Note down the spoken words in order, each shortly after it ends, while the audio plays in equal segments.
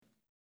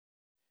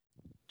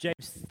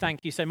James,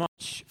 thank you so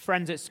much.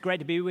 Friends, it's great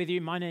to be with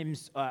you. My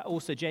name's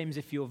also James.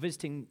 If you're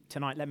visiting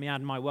tonight, let me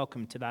add my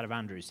welcome to that of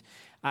Andrew's.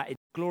 It's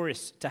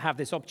glorious to have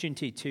this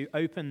opportunity to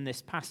open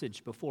this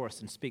passage before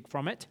us and speak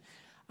from it.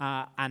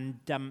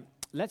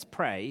 Let's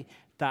pray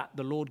that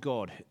the Lord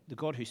God, the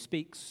God who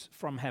speaks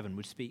from heaven,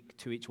 would speak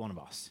to each one of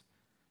us.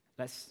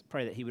 Let's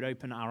pray that he would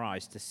open our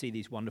eyes to see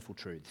these wonderful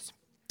truths.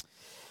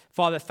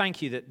 Father,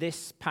 thank you that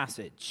this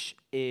passage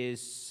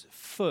is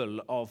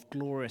full of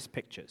glorious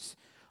pictures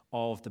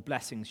of the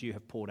blessings you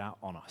have poured out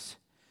on us.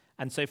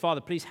 And so,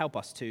 Father, please help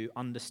us to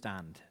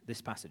understand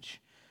this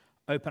passage.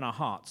 Open our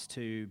hearts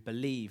to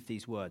believe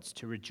these words,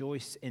 to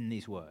rejoice in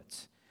these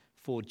words.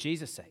 For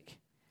Jesus' sake,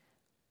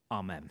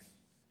 amen.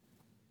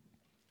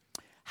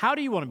 How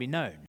do you want to be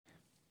known?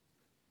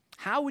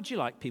 How would you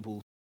like people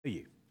to know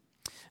you?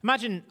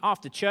 Imagine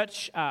after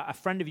church, a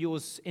friend of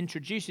yours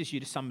introduces you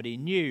to somebody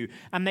new,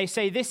 and they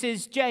say, "This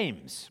is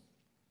James."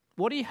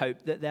 What do you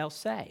hope that they'll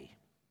say?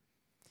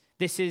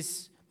 "This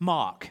is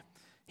Mark.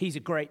 He's a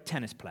great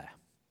tennis player.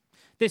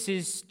 This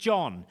is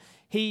John.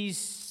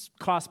 He's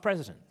class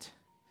president.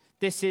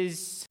 This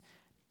is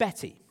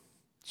Betty.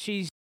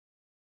 She's..."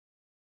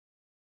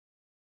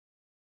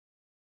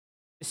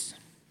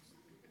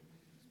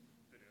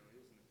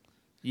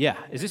 Yeah,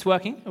 is this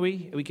working? Are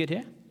we good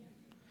here?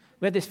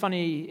 We had this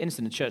funny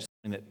incident at church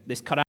that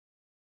this cut out.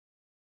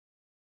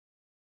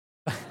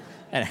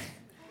 Anyway,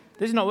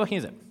 this is not working,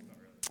 is it?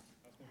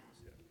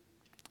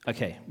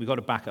 Okay, we've got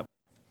to back up.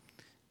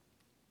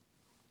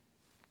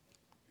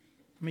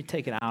 Let me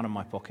take it out of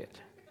my pocket.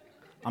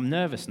 I'm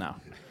nervous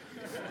now.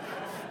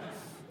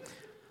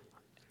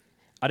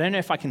 I don't know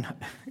if I can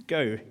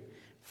go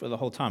for the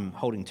whole time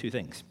holding two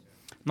things.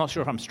 I'm not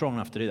sure if I'm strong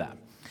enough to do that.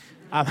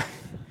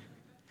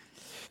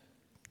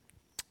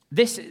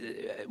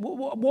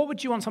 What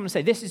would you want someone to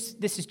say? This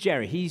is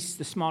Jerry. He's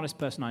the smartest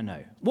person I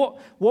know.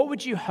 What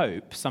would you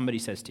hope somebody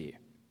says to you?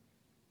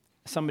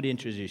 Somebody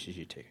introduces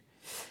you to.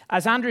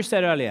 As Andrew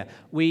said earlier,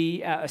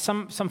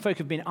 some folk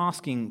have been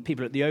asking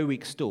people at the O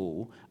Week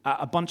stall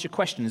a bunch of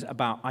questions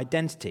about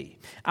identity.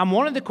 And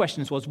one of the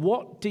questions was,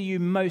 what do you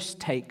most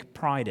take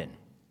pride in?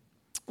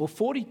 Well,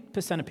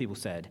 40% of people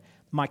said,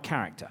 my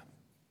character.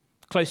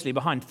 Closely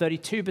behind,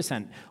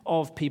 32%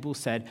 of people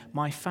said,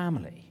 my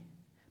family.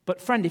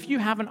 But friend, if you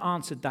haven't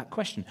answered that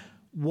question,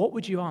 what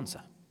would you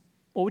answer?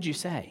 What would you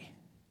say?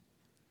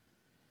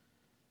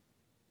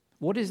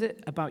 What is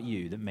it about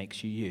you that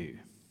makes you you?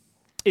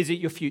 Is it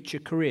your future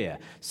career,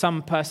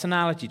 some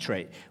personality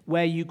trait,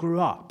 where you grew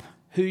up,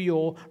 who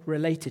you're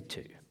related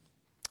to?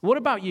 What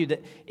about you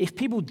that if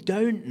people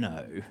don't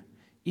know,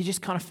 you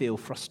just kind of feel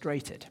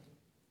frustrated?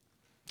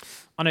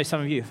 I know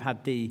some of you have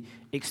had the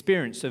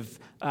experience of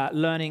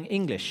learning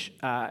English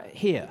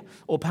here,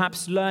 or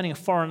perhaps learning a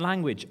foreign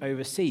language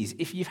overseas.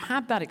 If you've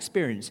had that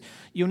experience,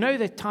 you'll know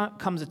there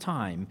comes a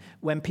time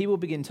when people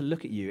begin to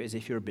look at you as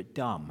if you're a bit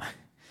dumb.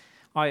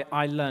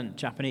 I learned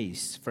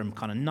Japanese from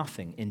kind of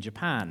nothing in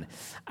Japan.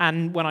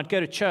 And when I'd go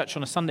to church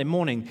on a Sunday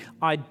morning,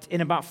 I'd,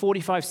 in about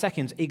 45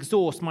 seconds,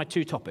 exhaust my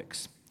two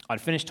topics. I'd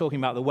finish talking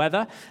about the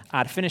weather,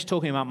 I'd finish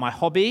talking about my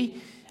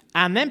hobby,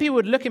 and then people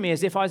would look at me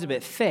as if I was a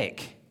bit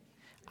thick.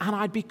 And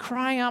I'd be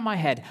crying out my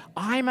head,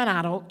 I'm an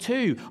adult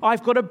too.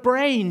 I've got a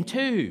brain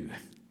too.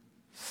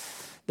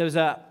 There was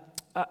a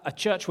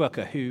church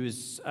worker who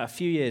was a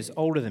few years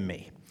older than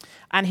me.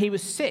 And he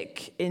was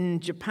sick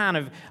in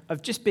Japan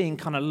of just being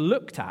kind of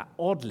looked at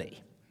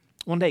oddly.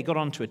 One day he got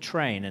onto a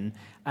train and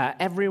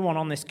everyone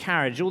on this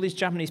carriage, all these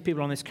Japanese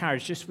people on this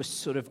carriage just were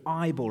sort of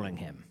eyeballing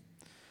him.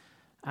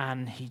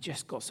 And he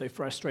just got so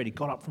frustrated, he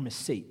got up from his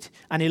seat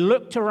and he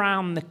looked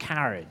around the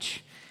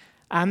carriage.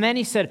 And then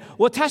he said,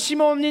 "Watashi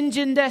mo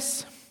ninjin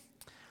desu."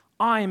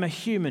 I'm a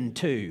human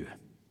too.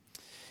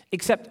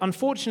 Except,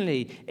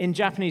 unfortunately, in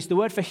Japanese, the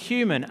word for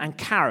human and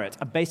carrot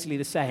are basically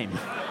the same.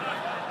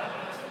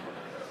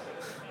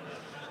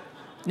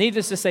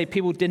 Needless to say,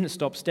 people didn't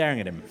stop staring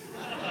at him.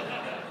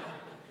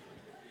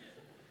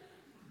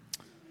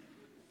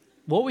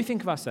 What we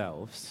think of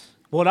ourselves,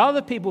 what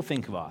other people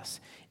think of us,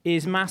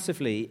 is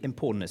massively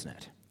important, isn't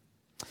it?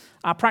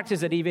 Our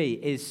practice at EV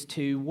is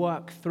to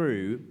work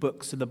through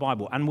books of the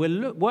Bible, and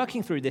we're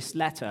working through this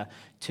letter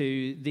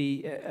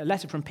a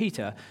letter from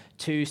Peter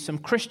to some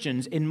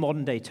Christians in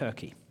modern-day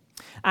Turkey.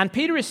 And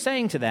Peter is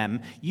saying to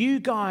them, you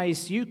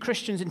guys, you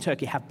Christians in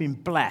Turkey, have been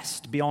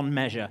blessed beyond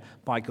measure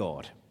by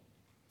God.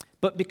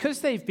 But because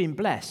they've been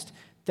blessed,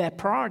 their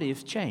priority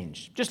has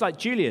changed. Just like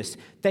Julius,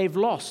 they've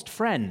lost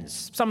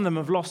friends. Some of them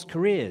have lost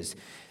careers.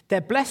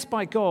 They're blessed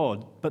by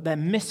God, but they're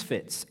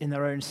misfits in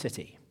their own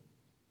city.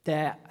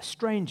 They're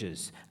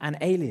strangers and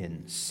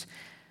aliens.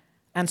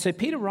 And so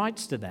Peter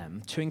writes to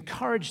them to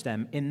encourage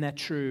them in their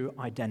true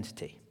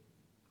identity.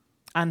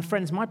 And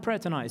friends, my prayer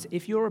tonight is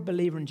if you're a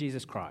believer in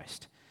Jesus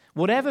Christ,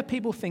 whatever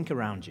people think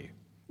around you,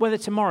 whether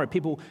tomorrow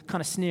people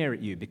kind of sneer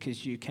at you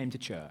because you came to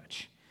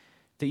church,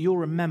 that you'll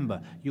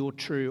remember your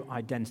true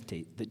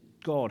identity that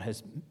God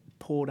has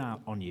poured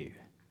out on you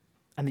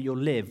and that you'll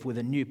live with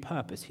a new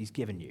purpose he's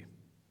given you.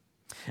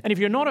 And if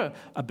you're not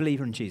a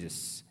believer in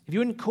Jesus, if you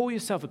wouldn't call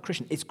yourself a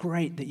Christian, it's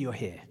great that you're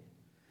here.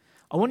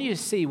 I want you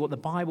to see what the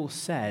Bible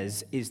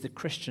says is the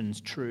Christian's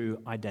true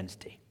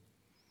identity.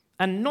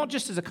 And not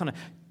just as a kind of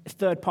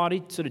third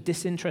party, sort of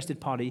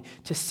disinterested party,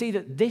 to see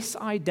that this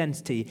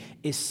identity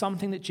is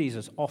something that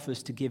Jesus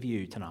offers to give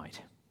you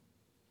tonight.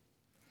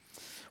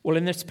 Well,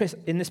 in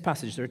this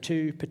passage, there are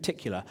two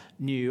particular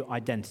new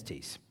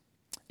identities.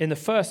 In the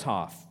first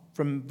half,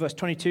 from verse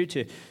 22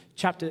 to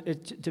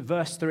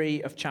verse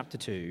 3 of chapter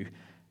 2,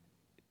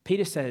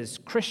 Peter says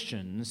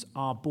Christians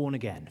are born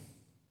again.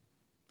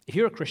 If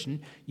you're a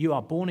Christian, you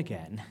are born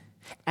again,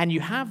 and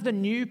you have the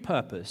new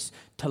purpose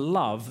to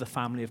love the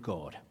family of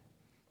God.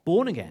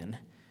 Born again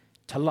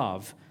to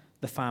love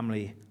the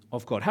family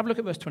of God. Have a look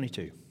at verse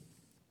 22.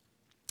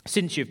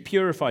 Since you've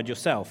purified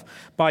yourself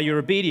by your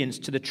obedience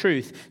to the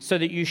truth, so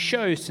that you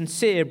show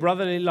sincere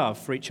brotherly love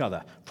for each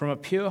other, from a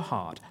pure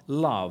heart,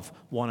 love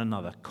one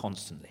another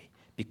constantly,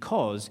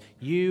 because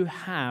you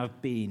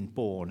have been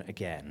born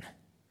again.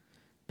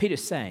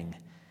 Peter's saying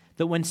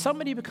that when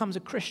somebody becomes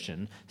a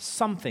Christian,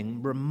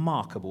 something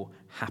remarkable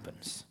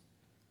happens.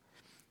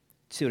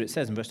 See what it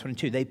says in verse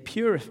 22. They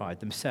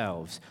purified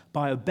themselves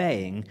by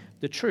obeying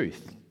the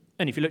truth.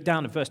 And if you look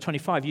down at verse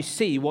 25, you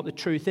see what the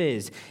truth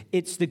is.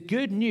 It's the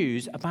good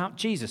news about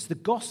Jesus, the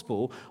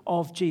gospel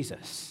of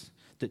Jesus,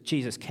 that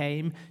Jesus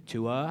came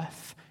to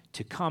earth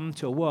to come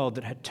to a world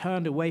that had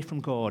turned away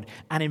from God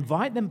and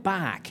invite them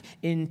back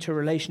into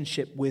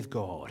relationship with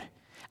God.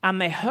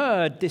 And they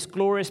heard this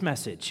glorious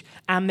message,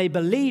 and they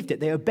believed it,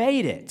 they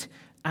obeyed it,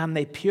 and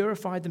they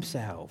purified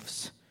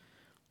themselves.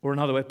 Or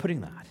another way of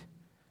putting that,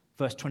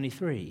 verse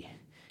 23,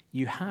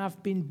 you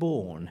have been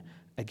born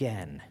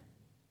again.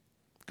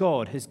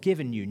 God has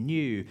given you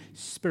new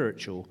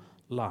spiritual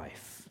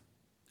life.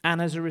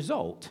 And as a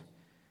result,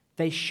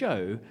 they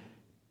show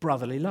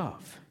brotherly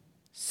love,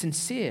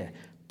 sincere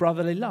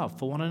brotherly love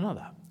for one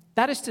another.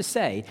 That is to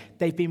say,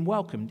 they've been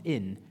welcomed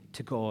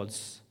into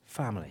God's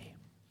family.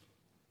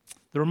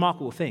 The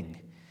remarkable thing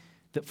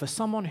that for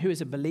someone who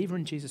is a believer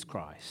in Jesus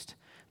Christ,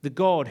 the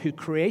God who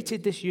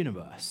created this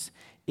universe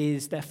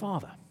is their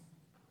father.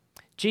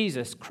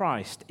 Jesus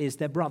Christ is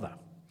their brother.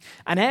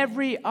 And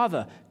every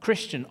other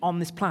Christian on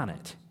this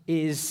planet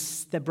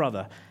is their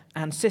brother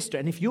and sister.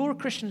 And if you're a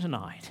Christian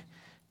tonight,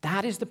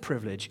 that is the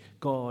privilege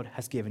God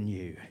has given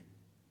you.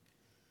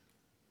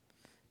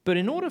 But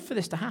in order for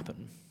this to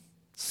happen,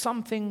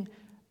 something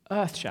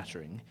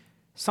earth-shattering,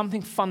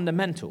 something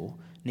fundamental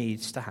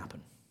needs to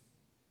happen.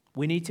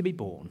 We need to be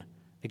born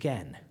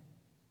again.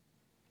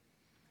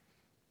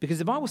 Because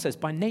the Bible says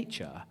by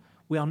nature,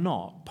 we are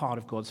not part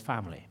of God's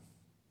family.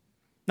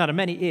 Now, to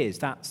many ears,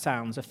 that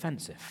sounds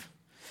offensive.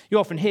 You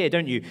often hear,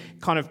 don't you,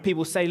 kind of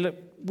people say, look,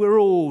 we're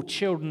all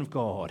children of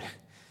God.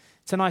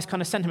 It's a nice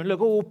kind of sentiment.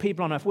 Look, all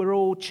people on earth, we're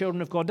all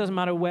children of God. Doesn't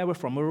matter where we're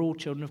from, we're all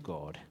children of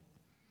God.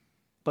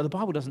 But the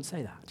Bible doesn't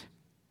say that.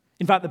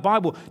 In fact, the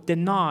Bible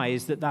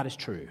denies that that is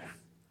true.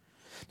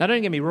 Now,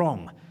 don't get me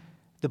wrong.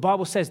 The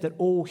Bible says that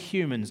all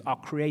humans are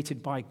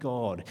created by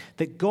God,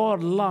 that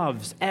God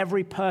loves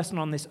every person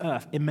on this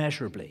earth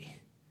immeasurably.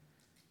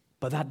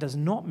 But that does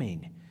not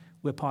mean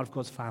we're part of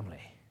God's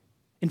family.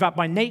 In fact,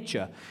 by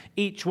nature,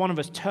 each one of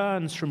us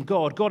turns from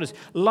God. God has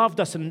loved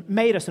us and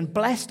made us and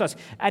blessed us,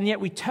 and yet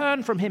we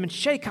turn from him and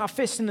shake our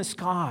fists in the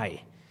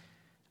sky.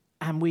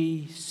 And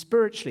we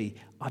spiritually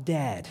are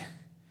dead.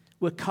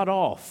 We're cut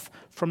off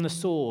from the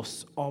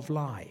source of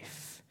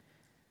life.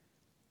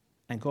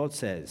 And God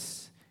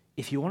says,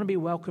 if you want to be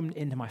welcomed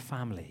into my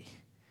family,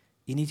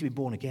 you need to be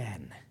born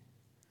again.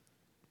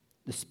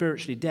 The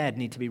spiritually dead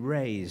need to be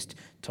raised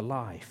to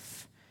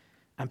life.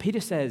 And Peter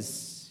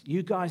says,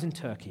 you guys in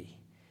Turkey,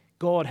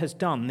 God has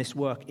done this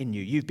work in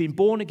you. You've been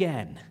born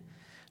again,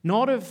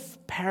 not of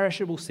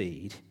perishable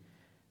seed,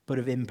 but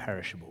of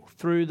imperishable,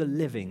 through the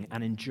living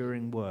and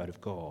enduring word of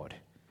God.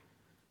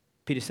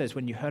 Peter says,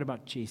 when you heard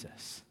about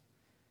Jesus,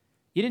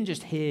 you didn't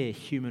just hear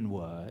human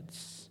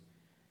words,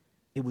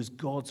 it was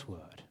God's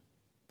word.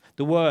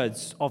 The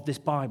words of this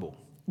Bible,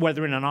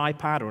 whether in an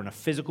iPad or in a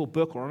physical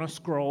book or on a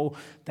scroll,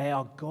 they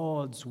are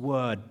God's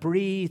word,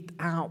 breathed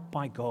out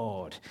by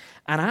God.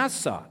 And as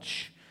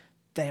such,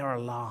 they are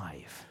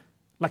alive.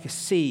 Like a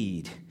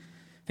seed.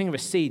 Think of a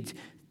seed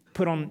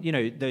put on,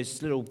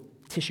 those little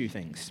tissue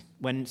things.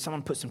 When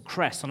someone puts some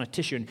cress on a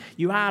tissue and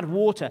you add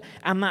water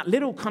and that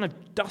little kind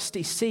of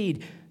dusty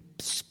seed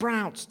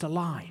sprouts to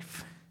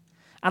life.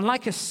 And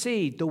like a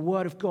seed, the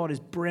word of God is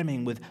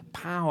brimming with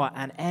power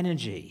and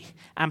energy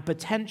and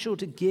potential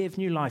to give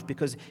new life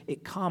because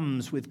it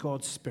comes with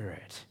God's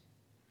Spirit.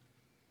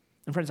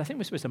 And friends, I think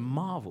we're supposed to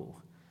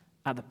marvel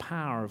at the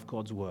power of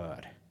God's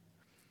word.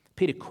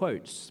 Peter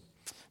quotes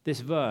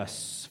this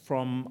verse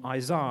from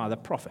Isaiah the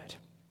prophet.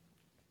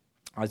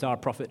 Isaiah,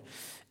 prophet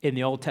in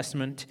the Old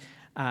Testament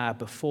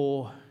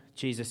before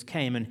Jesus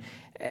came, and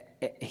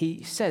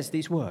he says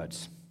these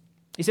words.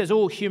 He says,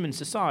 all human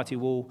society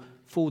will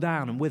fall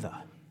down and wither,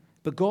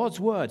 but God's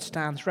word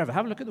stands forever.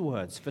 Have a look at the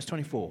words, verse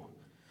 24.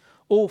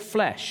 All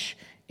flesh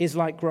is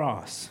like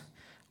grass,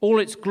 all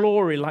its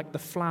glory like the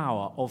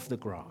flower of the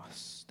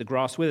grass. The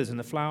grass withers and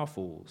the flower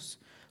falls,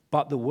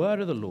 but the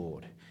word of the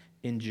Lord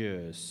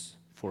endures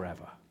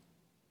forever.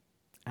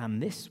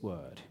 and this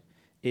word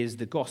is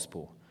the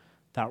gospel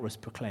that was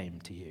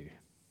proclaimed to you.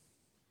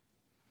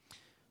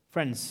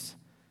 Friends,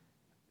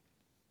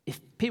 if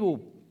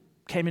people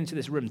came into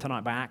this room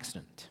tonight by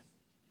accident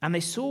and they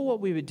saw what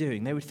we were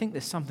doing, they would think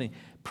there's something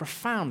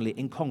profoundly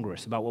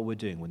incongruous about what we're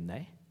doing, wouldn't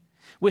they?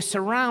 We're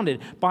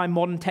surrounded by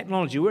modern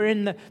technology. We're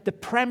in the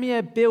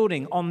premier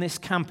building on this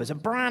campus, a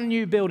brand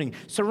new building,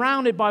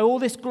 surrounded by all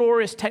this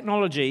glorious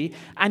technology.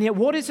 And yet,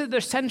 what is at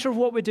the center of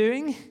what we're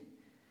doing?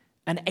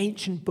 An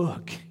ancient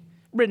book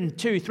written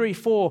 2, 3,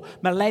 4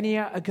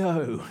 millennia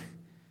ago.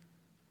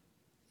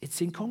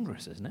 It's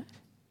incongruous, isn't it?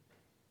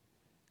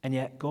 And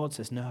yet, God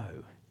says no.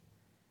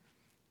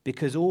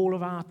 Because all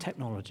of our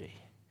technology,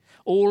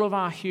 all of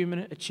our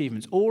human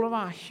achievements, all of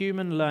our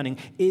human learning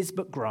is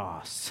but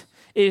grass.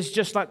 It is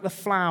just like the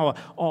flower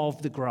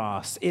of the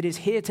grass. It is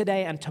here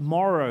today and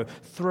tomorrow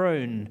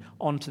thrown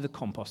onto the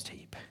compost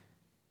heap.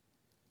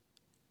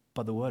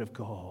 But the word of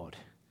God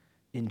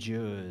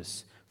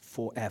endures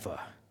forever,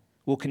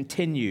 will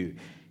continue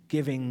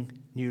giving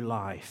new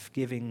life,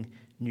 giving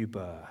new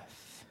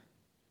birth.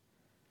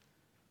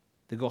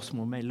 The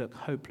gospel may look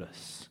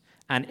hopeless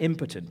and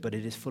impotent, but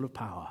it is full of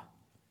power.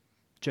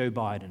 Joe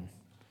Biden,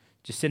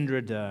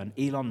 Jacinda Ardern,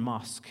 Elon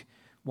Musk,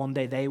 one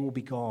day they will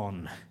be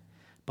gone.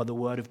 But the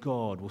word of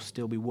God will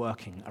still be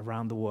working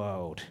around the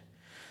world.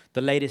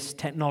 The latest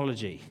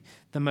technology,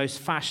 the most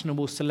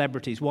fashionable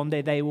celebrities, one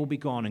day they will be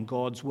gone and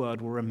God's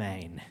word will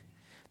remain.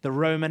 The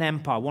Roman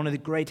Empire, one of the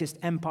greatest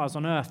empires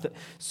on earth that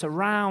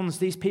surrounds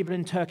these people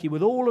in Turkey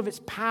with all of its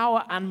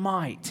power and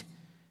might,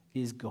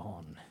 is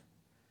gone.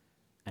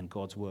 And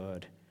God's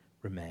word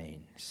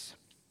remains.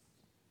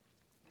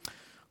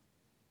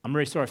 I'm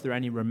really sorry if there are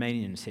any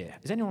Romanians here.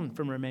 Is anyone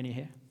from Romania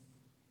here?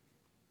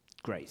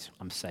 Great,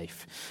 I'm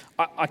safe.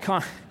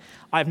 I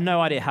have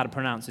no idea how to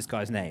pronounce this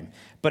guy's name,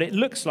 but it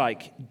looks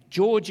like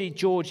Georgi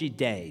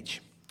Dej.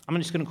 I'm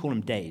just going to call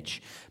him Dej.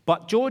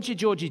 But Georgi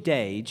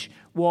Dej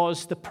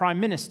was the prime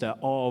minister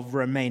of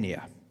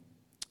Romania.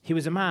 He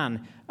was a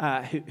man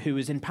who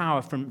was in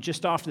power from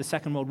just after the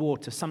Second World War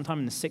to sometime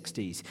in the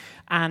 60s,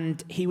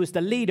 and he was the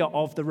leader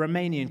of the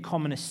Romanian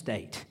communist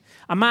state.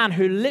 A man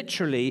who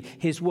literally,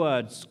 his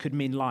words could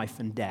mean life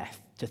and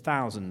death to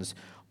thousands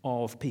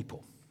of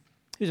people.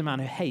 He was a man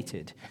who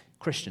hated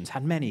Christians,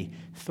 had many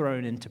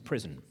thrown into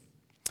prison.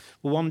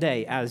 Well, one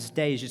day, as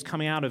Dej is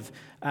coming out of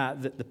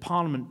the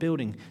Parliament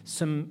building,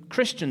 some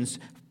Christians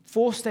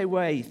force their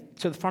way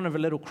to the front of a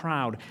little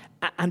crowd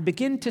and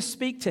begin to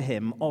speak to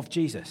him of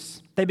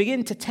Jesus. They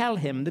begin to tell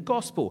him the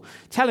gospel,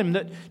 tell him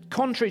that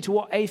contrary to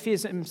what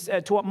atheism,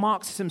 to what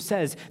Marxism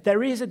says,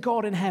 there is a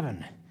God in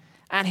heaven,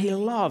 and he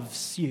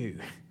loves you,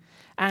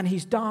 and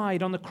he's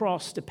died on the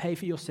cross to pay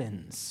for your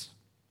sins.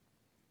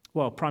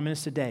 Well, Prime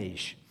Minister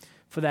Dej,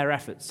 for their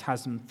efforts,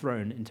 has them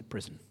thrown into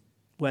prison,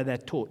 where they're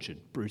tortured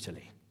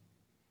brutally.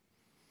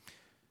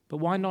 But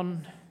wind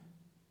on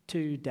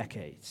 2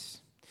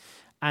 decades,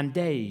 and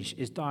Dej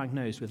is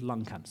diagnosed with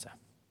lung cancer.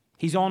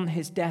 He's on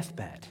his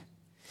deathbed.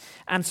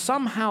 And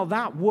somehow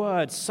that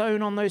word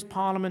sown on those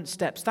parliament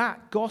steps,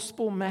 that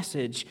gospel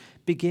message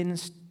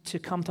begins to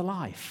come to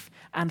life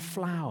and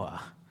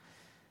flower.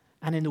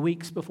 And in the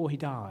weeks before he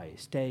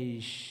dies,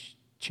 Dej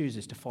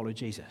chooses to follow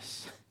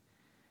Jesus.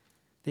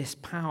 This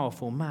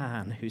powerful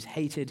man who's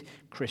hated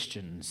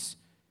Christians,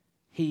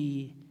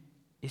 he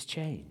is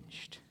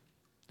changed.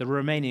 The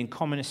Romanian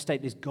communist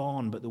state is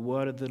gone, but the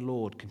word of the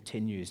Lord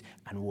continues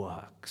and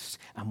works.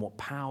 And what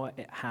power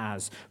it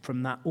has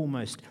from that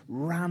almost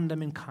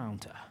random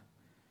encounter,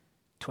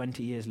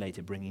 20 years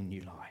later, bringing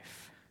new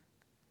life.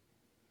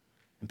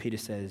 And Peter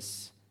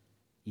says,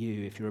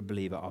 you, if you're a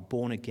believer, are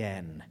born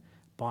again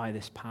by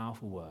this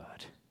powerful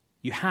word.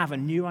 You have a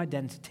new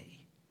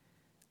identity,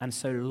 and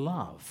so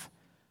love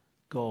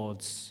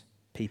God's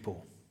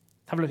people.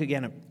 Have a look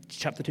again at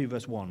chapter 2,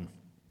 verse 1.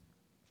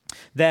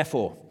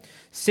 Therefore,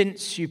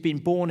 since you've been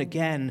born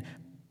again,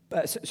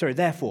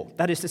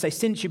 that is to say,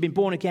 since you've been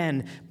born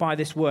again by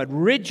this word,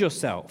 rid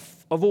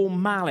yourself of all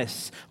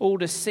malice, all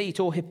deceit,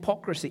 all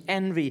hypocrisy,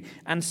 envy,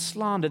 and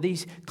slander,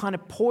 these kind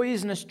of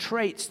poisonous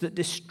traits that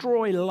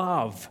destroy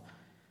love.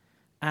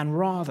 And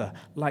rather,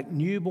 like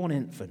newborn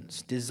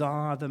infants,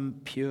 desire the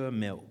pure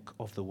milk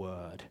of the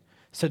word,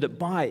 so that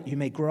by it you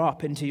may grow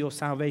up into your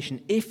salvation,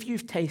 if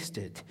you've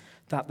tasted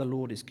that the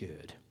Lord is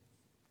good.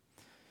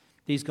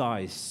 These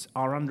guys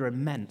are under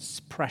immense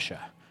pressure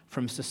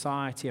from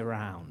society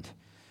around.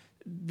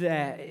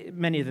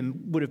 Many of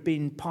them would have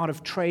been part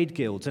of trade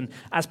guilds, and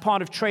as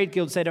part of trade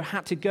guilds, they'd have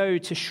had to go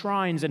to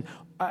shrines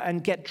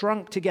and get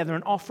drunk together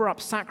and offer up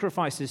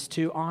sacrifices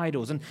to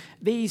idols. And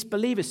these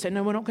believers say,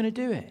 no, we're not going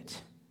to do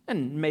it.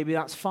 And maybe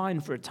that's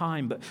fine for a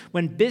time, but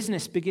when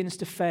business begins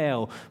to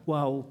fail,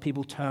 well,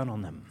 people turn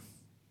on them.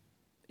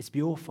 It's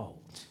your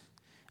fault.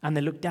 And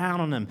they look down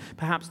on them.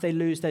 Perhaps they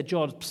lose their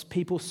jobs.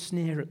 People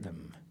sneer at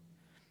them.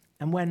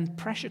 And when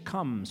pressure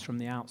comes from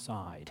the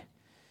outside,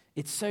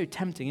 it's so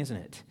tempting, isn't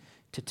it,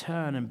 to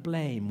turn and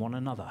blame one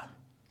another.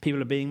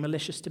 People are being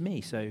malicious to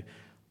me, so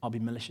I'll be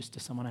malicious to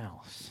someone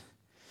else.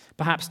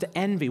 Perhaps to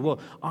envy. Well,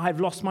 I've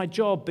lost my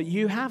job, but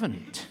you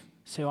haven't.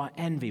 So I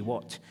envy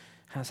what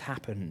has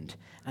happened.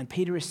 And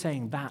Peter is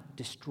saying that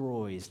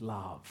destroys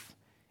love.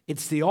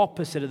 It's the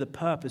opposite of the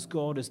purpose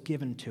God has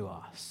given to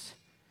us.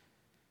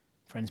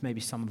 Friends,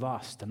 maybe some of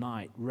us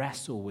tonight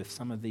wrestle with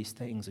some of these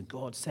things, and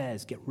God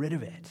says, get rid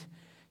of it.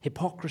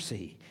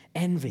 Hypocrisy,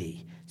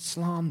 envy,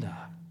 slander.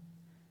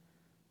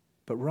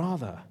 But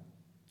rather,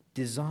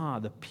 desire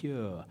the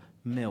pure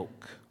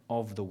milk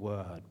of the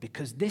word.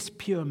 Because this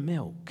pure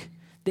milk,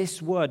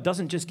 this word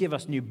doesn't just give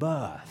us new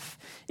birth.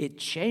 It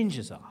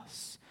changes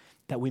us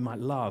that we might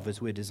love as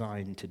we're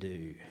designed to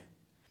do.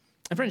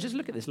 And friends, just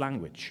look at this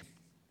language.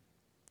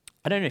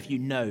 I don't know if you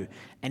know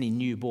any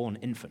newborn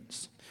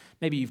infants.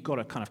 Maybe you've got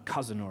a kind of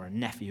cousin or a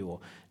nephew, or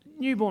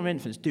newborn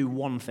infants do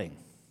one thing.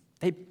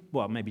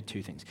 Maybe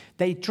two things.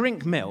 They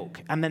drink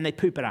milk and then they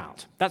poop it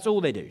out. That's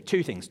all they do.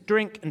 Two things.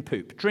 Drink and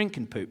poop. Drink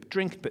and poop.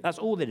 Drink and poop. That's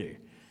all they do.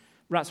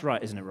 That's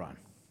right, isn't it, Ryan?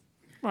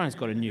 Ryan's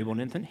got a newborn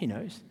infant. He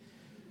knows.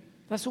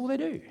 That's all they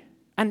do.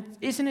 And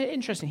isn't it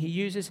interesting? He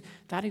uses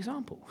that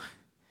example.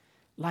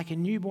 Like a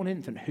newborn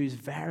infant whose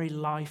very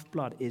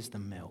lifeblood is the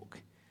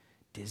milk.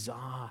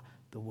 Desire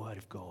the word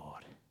of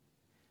God.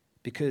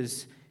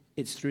 Because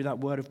it's through that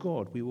word of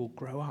God we will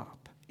grow up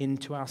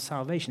into our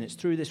salvation. It's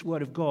through this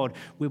word of God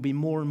we'll be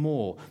more and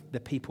more the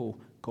people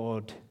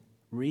God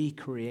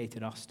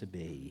recreated us to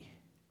be.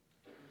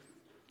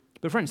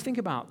 But friends, think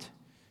about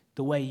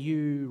the way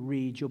you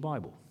read your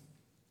Bible,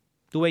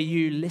 the way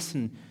you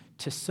listen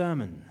to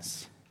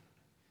sermons.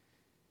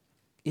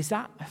 Is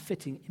that a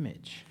fitting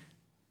image?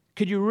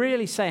 Could you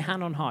really say,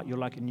 hand on heart, you're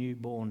like a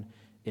newborn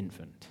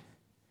infant?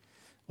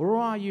 Or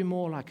are you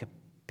more like a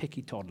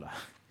picky toddler,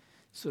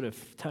 sort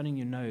of turning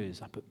your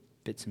nose up at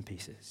bits and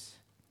pieces?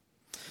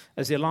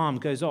 As the alarm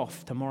goes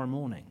off tomorrow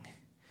morning,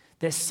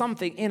 there's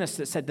something in us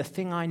that said the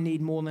thing I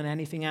need more than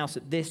anything else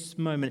at this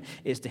moment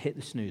is to hit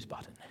the snooze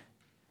button.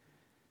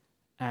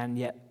 And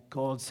yet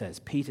God says,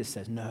 Peter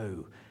says,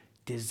 no,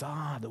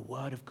 desire the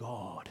word of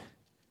God,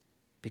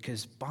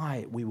 because by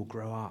it we will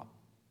grow up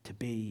to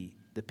be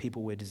the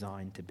people we're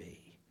designed to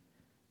be.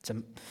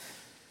 You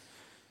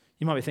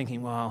might be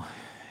thinking, well,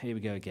 here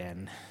we go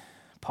again.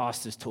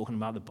 Pastor's talking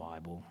about the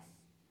Bible.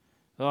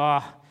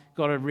 Got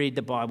to read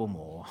the Bible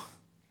more.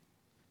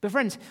 But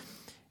friends,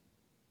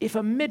 if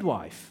a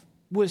midwife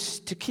was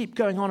to keep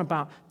going on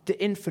about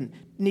the infant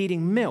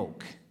needing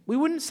milk, we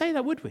wouldn't say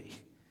that, would we?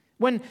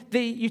 When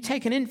you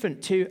take an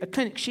infant to a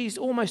clinic, she's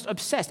almost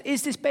obsessed.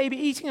 Is this baby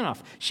eating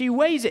enough? She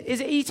weighs it. Is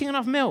it eating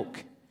enough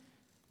milk?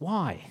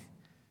 Why?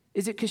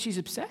 Is it because she's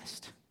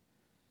obsessed?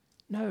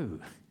 No,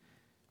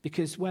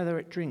 because whether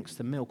it drinks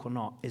the milk or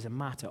not is a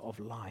matter of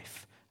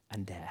life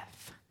and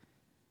death.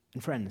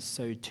 And friends,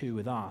 so too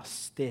with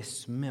us,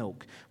 this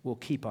milk will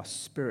keep us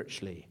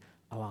spiritually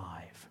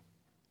alive.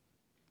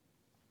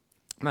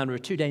 Now, there are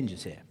two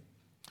dangers here.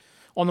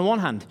 On the one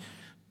hand,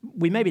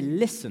 we maybe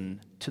listen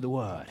to the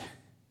word,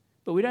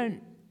 but we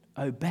don't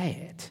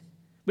obey it.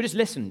 We just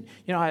listen.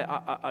 You know,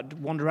 I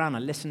wander around, I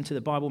listen to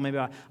the Bible, maybe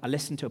I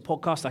listen to a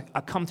podcast,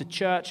 I come to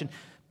church,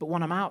 but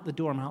when I'm out the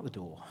door, I'm out the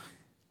door.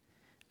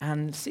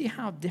 And see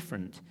how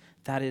different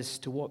that is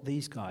to what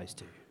these guys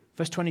do.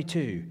 Verse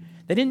 22,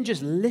 they didn't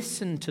just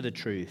listen to the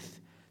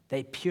truth,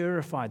 they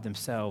purified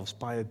themselves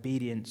by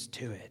obedience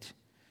to it.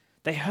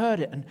 They heard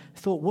it and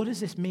thought, what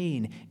does this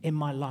mean in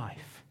my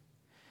life?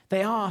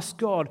 They asked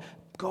God,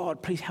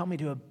 please help me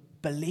to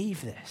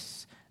believe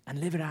this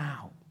and live it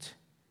out.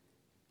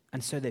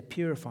 And so they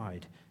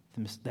purified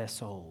their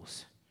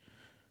souls.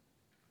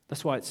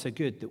 That's why it's so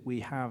good that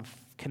we have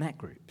connect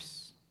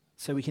groups.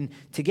 So we can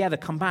together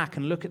come back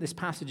and look at this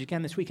passage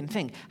again this week and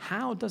think,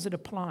 how does it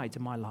apply to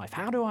my life?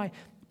 How do I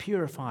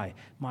purify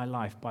my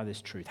life by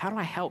this truth? How do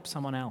I help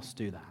someone else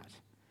do that?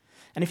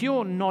 And if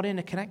you're not in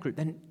a connect group,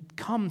 then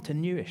come to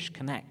Newish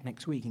Connect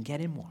next week and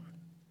get in one.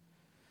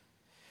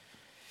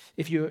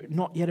 If you're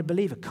not yet a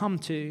believer, come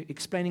to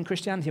Explaining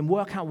Christianity and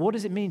work out what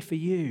does it mean for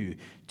you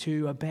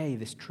to obey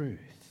this truth.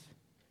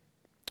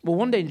 Well,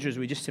 one danger is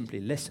we just simply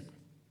listen.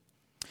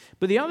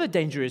 But the other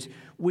danger is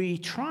we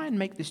try and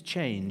make this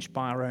change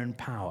by our own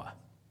power.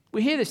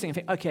 We hear this thing and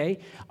think, okay,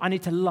 I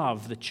need to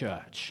love the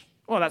church.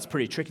 Well, that's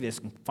pretty tricky. There's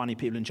some funny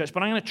people in church,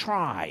 but I'm going to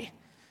try.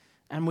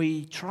 And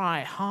we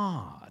try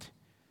hard.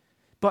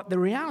 But the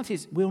reality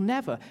is we'll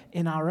never,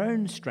 in our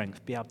own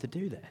strength, be able to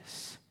do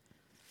this.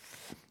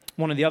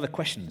 One of the other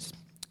questions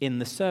in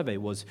the survey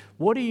was,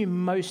 what do you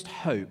most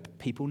hope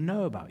people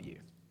know about you?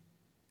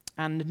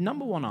 And the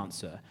number one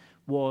answer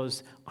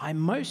was, I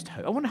most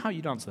hope. I wonder how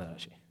you'd answer that,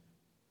 actually.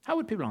 How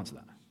would people answer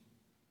that?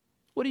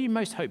 What do you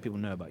most hope people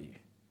know about you?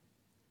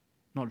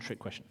 Not a trick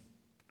question.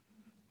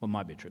 Well, it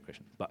might be a trick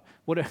question. But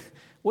what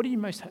do you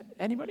most hope?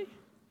 Anybody?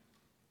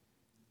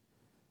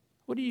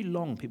 What do you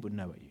long people to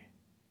know about you?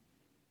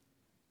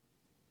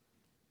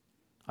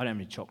 I don't have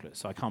any chocolate,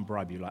 so I can't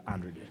bribe you like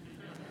Andrew did.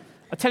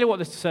 I'll tell you what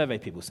the survey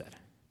people said.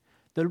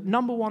 The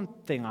number one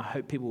thing I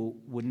hope people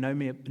would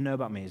know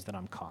about me is that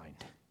I'm kind.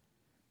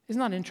 Isn't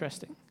that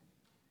interesting?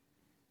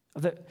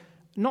 That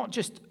not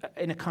just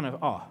in a kind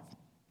of,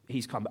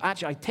 he's kind, but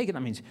actually I take it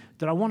that means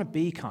that I want to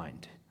be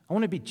kind. I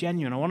want to be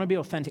genuine. I want to be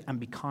authentic and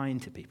be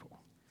kind to people.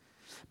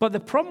 But the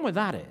problem with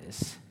that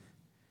is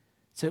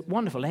It's a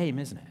wonderful aim,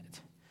 isn't it?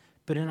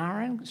 But in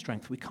our own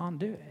strength, we can't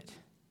do it.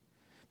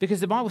 Because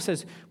the Bible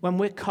says when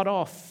we're cut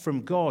off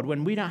from God,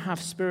 when we don't have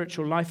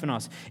spiritual life in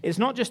us, it's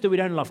not just that we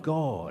don't love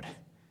God,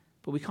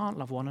 but we can't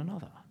love one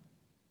another.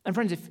 And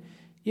friends, if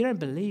you don't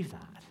believe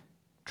that,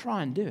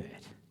 try and do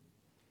it.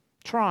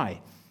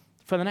 Try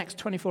for the next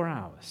 24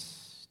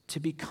 hours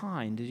to be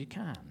kind as you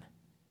can,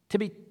 to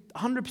be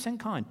 100%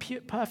 kind,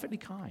 perfectly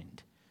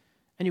kind,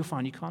 and you'll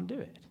find you can't do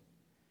it.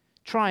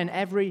 Try in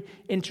every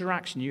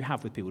interaction you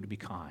have with people to be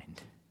kind.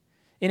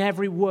 In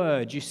every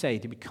word you say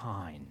to be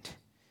kind.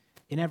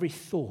 In every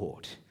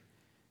thought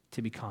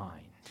to be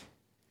kind.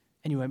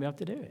 And you won't be able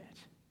to do it.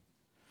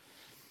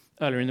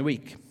 Earlier in the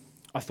week,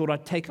 I thought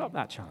I'd take up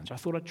that challenge. I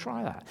thought I'd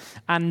try that.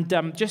 And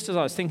just as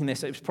I was thinking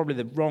this, it was probably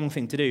the wrong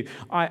thing to do.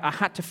 I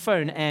had to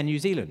phone Air New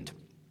Zealand.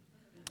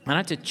 And I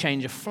had to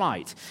change a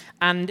flight.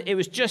 And it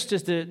was just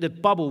as the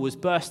bubble was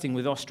bursting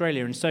with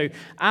Australia. And so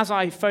as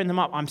I phoned them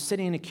up, I'm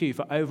sitting in a queue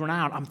for over an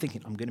hour. I'm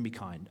thinking, I'm going to be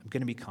kind. I'm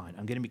going to be kind.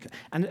 I'm going to be kind.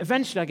 And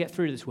eventually I get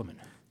through to this woman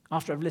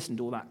after I've listened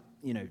to all that,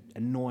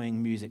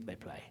 annoying music they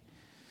play.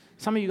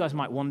 Some of you guys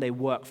might one day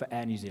work for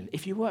Air New Zealand.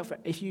 If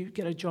you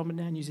get a job in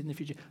Air New Zealand in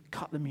the future,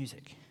 cut the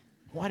music.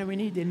 Why do we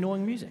need the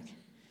annoying music?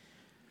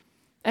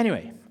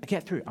 Anyway, I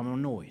get through. I'm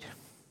annoyed.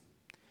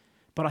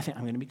 But I think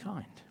I'm going to be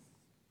kind.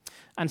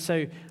 And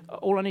so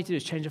all I need to do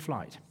is change a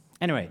flight.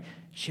 Anyway,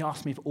 she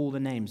asked me for all the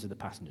names of the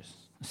passengers.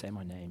 I say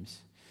my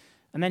names.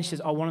 And then she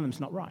says, one of them's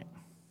not right.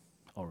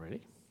 Oh,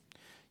 really?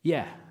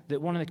 Yeah,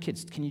 one of the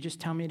kids. Can you just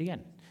tell me it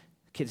again?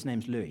 The kid's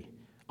name's Louis.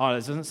 Oh,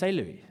 it doesn't say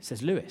Louis. It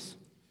says Lewis.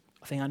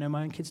 I think I know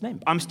my own kid's name.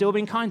 I'm still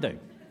being kind, though.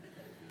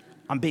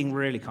 I'm being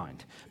really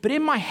kind. But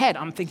in my head,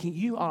 I'm thinking,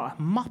 you are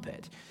a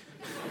muppet.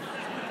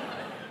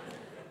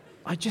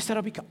 I just said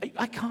I'll be kind.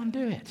 I can't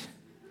do it.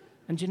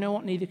 And do you know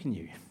what? Neither can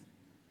you.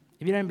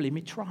 If you don't believe me,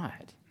 try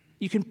it.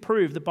 You can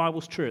prove the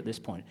Bible's true at this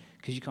point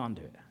because you can't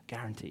do it. I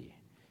guarantee you.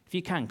 If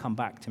you can, come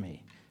back to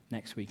me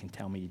next week and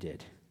tell me you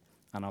did.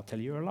 And I'll tell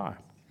you you're a liar.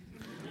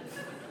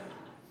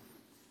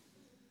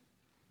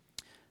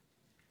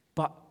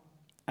 But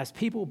as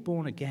people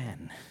born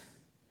again,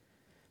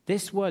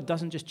 this word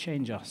doesn't just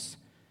change us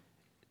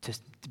to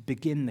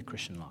begin the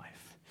Christian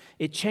life.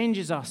 It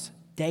changes us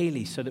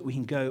daily so that we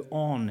can go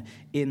on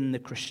in the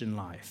Christian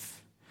life.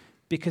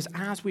 Because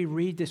as we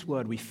read this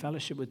word, we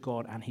fellowship with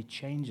God and he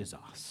changes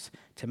us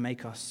to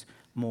make us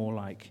more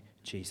like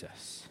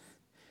Jesus.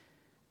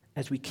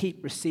 As we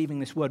keep receiving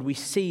this word, we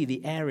see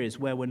the areas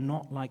where we're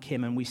not like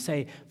him and we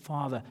say,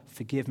 Father,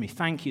 forgive me.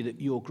 Thank you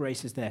that your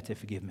grace is there to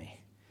forgive me.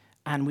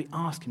 And we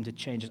ask him to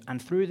change us. And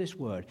through this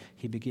word,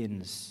 he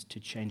begins to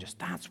change us.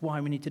 That's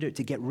why we need to do it,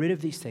 to get rid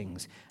of these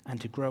things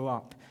and to grow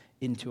up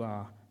into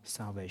our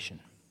salvation.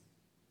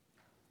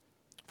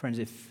 Friends,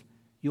 if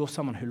you're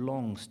someone who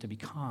longs to be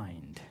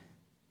kind,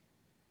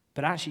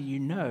 but actually you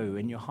know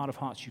in your heart of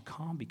hearts you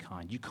can't be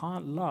kind, you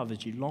can't love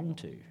as you long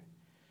to,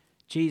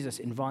 Jesus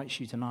invites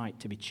you tonight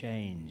to be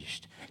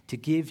changed, to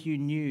give you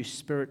new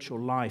spiritual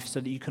life so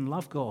that you can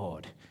love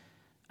God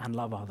and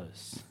love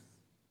others.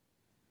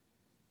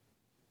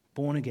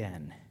 Born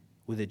again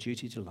with a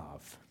duty to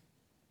love.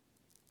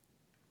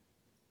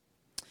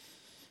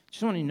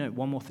 Just want you to note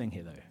one more thing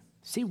here, though.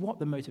 See what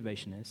the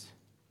motivation is.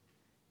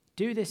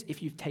 Do this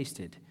if you've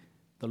tasted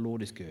the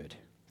Lord is good.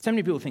 So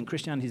many people think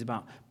Christianity is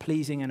about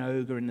pleasing an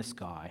ogre in the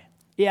sky.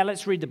 Yeah,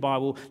 let's read the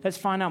Bible. Let's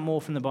find out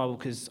more from the Bible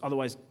because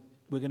otherwise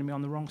we're going to be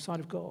on the wrong side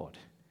of God.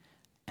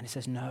 And it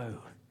says, no.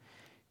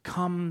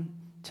 Come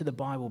to the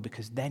Bible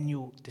because then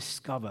you'll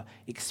discover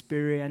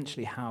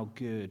experientially how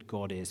good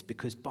God is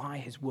because by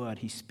his word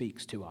he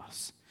speaks to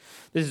us.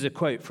 This is a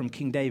quote from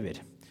King David.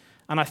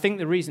 And I think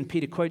the reason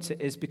Peter quotes it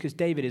is because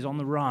David is on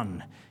the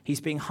run. He's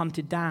being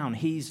hunted down.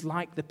 He's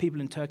like the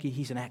people in Turkey.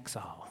 He's in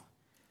exile.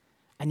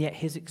 And yet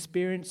his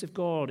experience of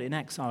God in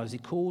exile as he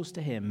calls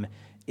to him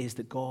is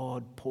that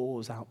God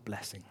pours out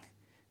blessing.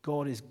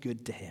 God is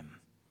good to him.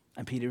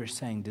 And Peter is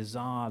saying,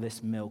 desire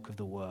this milk of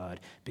the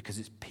word because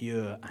it's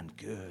pure and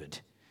good.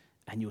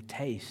 And you'll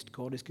taste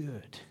God is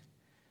good.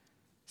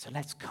 So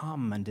let's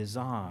come and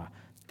desire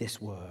this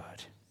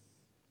word.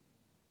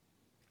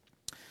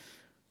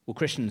 Well,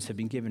 Christians have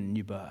been given a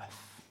new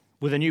birth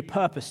with a new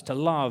purpose to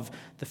love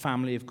the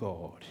family of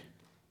God.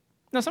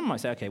 Now, some might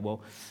say, okay,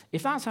 well,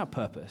 if that's our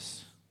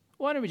purpose,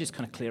 why don't we just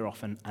kind of clear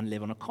off and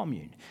live on a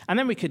commune? And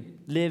then we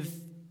could live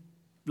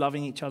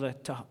loving each other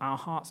to our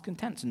heart's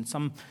content. And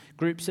some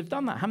groups have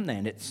done that, haven't they?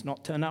 And it's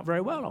not turned out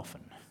very well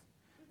often.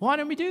 Why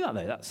don't we do that,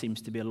 though? That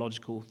seems to be a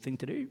logical thing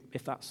to do,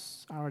 if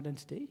that's our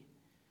identity.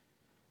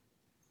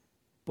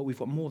 But we've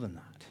got more than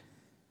that.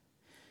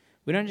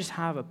 We don't just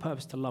have a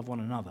purpose to love one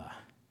another.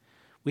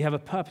 We have a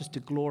purpose to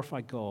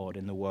glorify God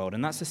in the world.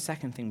 And that's the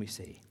second thing we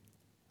see.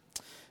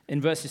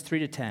 In verses 3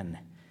 to 10,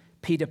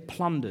 Peter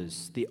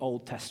plunders the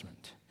Old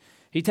Testament.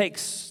 He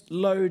takes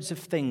loads of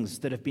things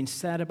that have been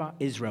said about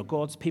Israel,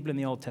 God's people in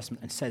the Old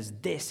Testament, and says,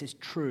 this is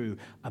true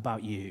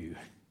about you.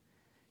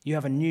 You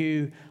have a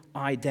new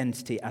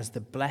identity as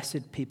the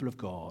blessed people of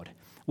God,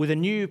 with a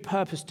new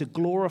purpose to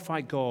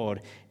glorify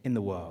God in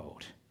the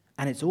world.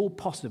 And it's all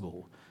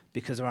possible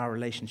because of our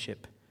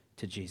relationship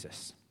to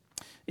Jesus.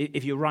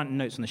 If you're writing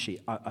notes on the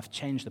sheet, I've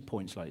changed the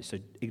point slightly, so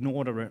ignore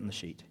what I wrote on the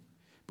sheet.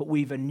 But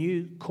we've a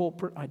new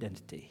corporate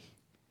identity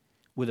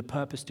with a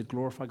purpose to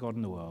glorify God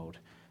in the world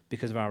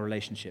because of our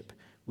relationship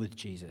with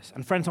Jesus.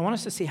 And friends, I want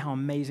us to see how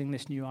amazing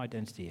this new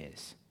identity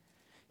is.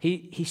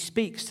 He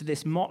speaks to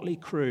this motley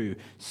crew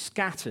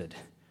scattered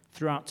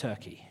throughout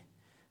Turkey,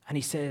 and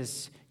he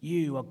says,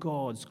 you are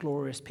God's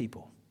glorious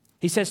people.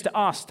 He says to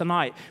us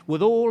tonight,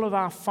 with all of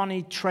our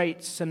funny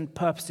traits and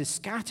purposes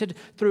scattered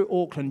through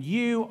Auckland,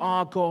 you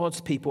are God's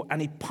people,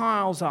 and he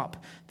piles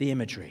up the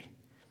imagery.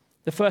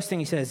 The first thing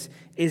he says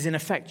is, in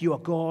effect, you are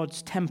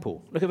God's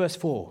temple. Look at verse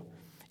 4.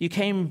 You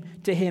came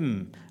to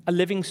him, a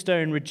living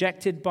stone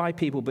rejected by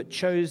people, but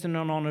chosen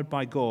and honored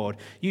by God.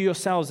 You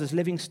yourselves, as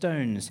living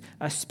stones,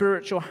 a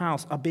spiritual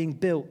house, are being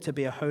built to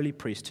be a holy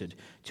priesthood,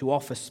 to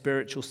offer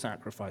spiritual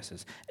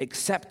sacrifices,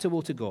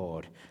 acceptable to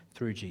God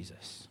through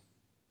Jesus.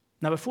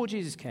 Now, before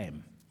Jesus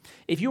came,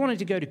 if you wanted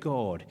to go to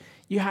God,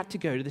 you had to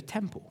go to the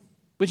temple,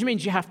 which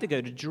means you have to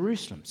go to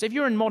Jerusalem. So if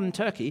you're in modern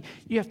Turkey,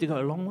 you have to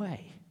go a long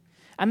way.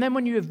 And then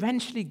when you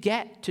eventually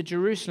get to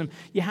Jerusalem,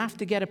 you have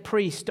to get a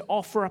priest to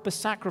offer up a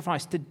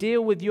sacrifice to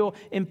deal with your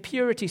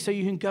impurity so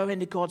you can go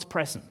into God's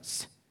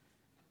presence.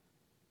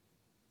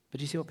 But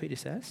do you see what Peter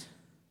says?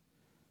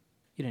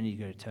 You don't need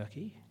to go to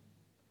Turkey.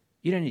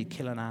 You don't need to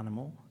kill an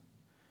animal,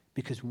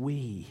 because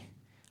we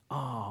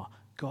are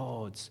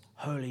God's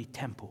holy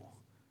temple.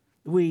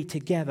 We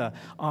together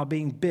are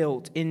being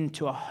built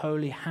into a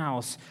holy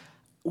house.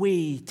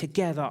 We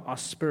together are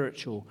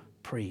spiritual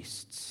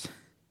priests.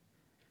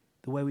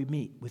 The way we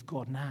meet with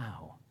God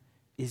now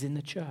is in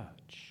the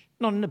church,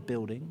 not in a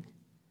building,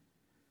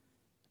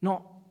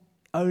 not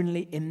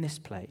only in this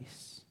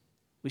place.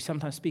 We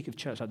sometimes speak of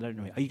church, I don't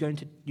know. Are you going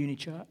to uni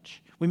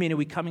church? We mean, are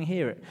we coming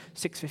here at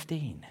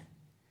 6:15?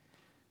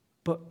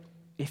 But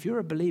if you're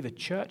a believer,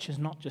 church is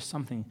not just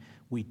something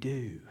we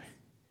do.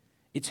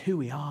 It's who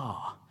we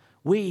are.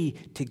 We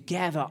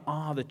together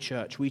are the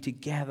church. We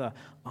together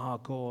are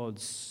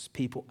God's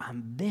people.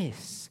 And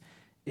this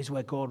is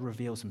where God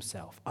reveals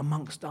himself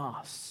amongst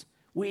us.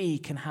 We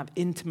can have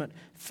intimate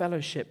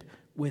fellowship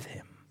with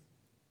him.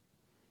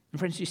 And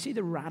friends, you see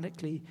the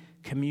radically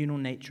communal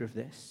nature of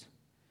this?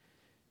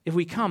 If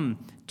we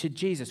come to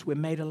Jesus, we're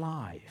made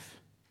alive.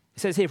 It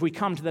says here, if we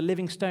come to the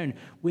living stone,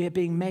 we're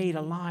being made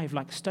alive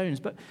like stones,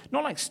 but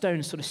not like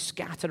stones sort of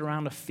scattered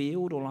around a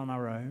field all on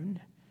our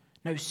own.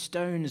 No,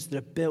 stones that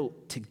are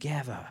built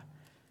together,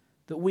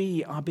 that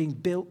we are being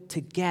built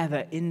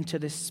together into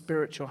this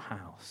spiritual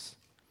house.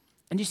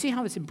 And you see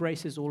how this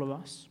embraces all of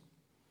us?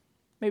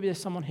 Maybe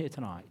there's someone here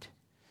tonight,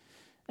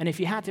 and if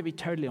you had to be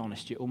totally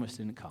honest, you almost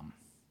didn't come.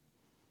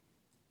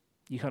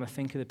 You kind of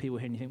think of the people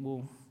here and you think,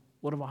 well,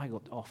 what have I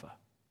got to offer?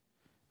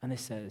 And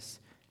this says,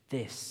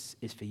 this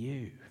is for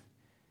you.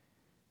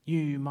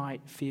 You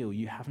might feel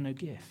you have no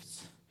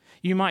gifts.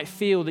 You might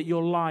feel that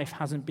your life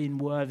hasn't been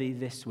worthy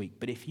this week,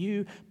 but if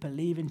you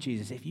believe in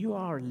Jesus, if you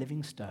are a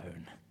living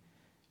stone,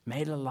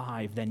 made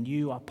alive, then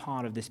you are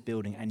part of this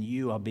building and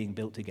you are being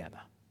built together.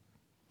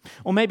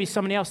 Or maybe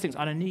somebody else thinks,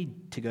 I don't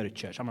need to go to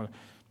church. I'm a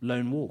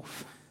lone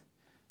wolf.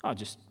 I'll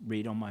just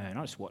read on my own.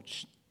 I'll just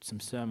watch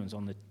some sermons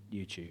on the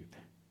YouTube.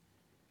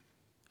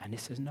 And it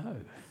says no.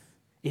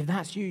 If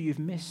that's you, you've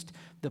missed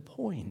the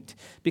point,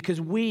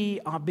 because we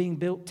are being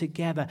built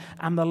together,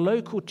 and the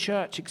local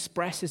church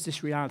expresses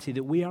this reality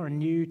that we are a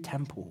new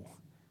temple.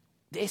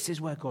 This is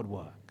where God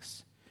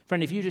works.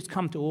 Friend, if you just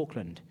come to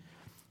Auckland,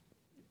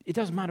 it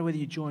doesn't matter whether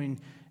you join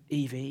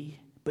EV,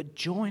 but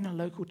join a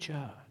local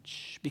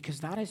church,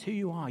 because that is who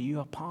you are. You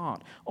are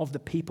part of the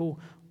people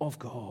of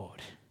God.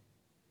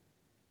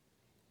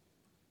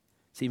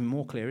 It's even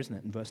more clear, isn't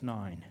it, in verse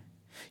 9?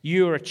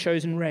 You are a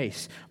chosen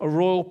race, a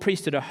royal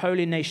priesthood, a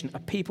holy nation, a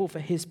people for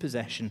his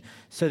possession,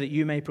 so that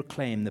you may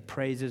proclaim the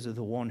praises of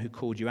the one who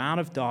called you out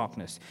of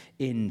darkness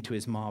into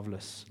his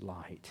marvelous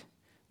light.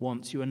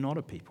 Once you were not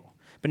a people,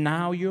 but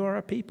now you are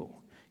a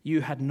people.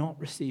 You had not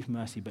received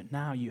mercy, but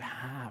now you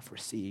have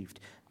received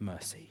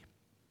mercy.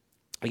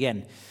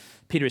 Again,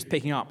 Peter is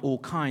picking up all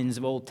kinds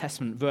of Old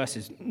Testament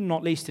verses,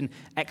 not least in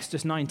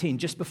Exodus 19,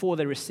 just before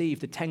they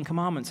received the Ten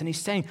Commandments. And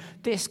he's saying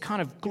this kind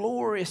of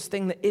glorious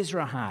thing that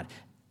Israel had,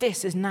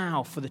 this is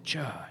now for the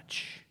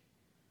church.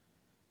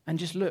 And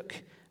just look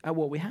at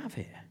what we have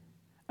here.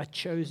 A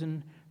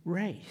chosen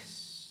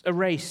race. A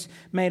race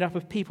made up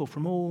of people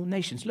from all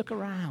nations. Look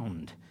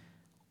around.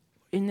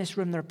 In this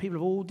room, there are people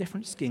of all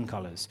different skin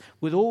colors,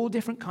 with all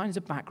different kinds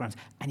of backgrounds,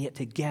 and yet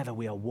together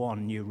we are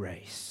one new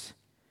race.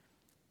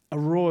 A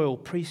royal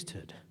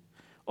priesthood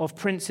of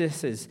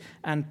princesses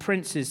and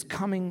princes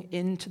coming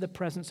into the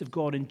presence of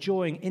God,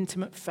 enjoying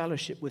intimate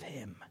fellowship with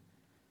him.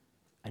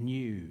 A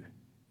new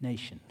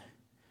nation.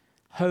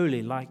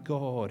 Holy like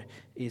God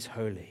is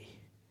holy.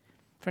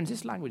 Friends,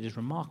 this language is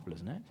remarkable,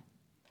 isn't it?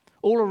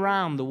 All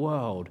around the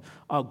world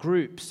are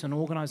groups and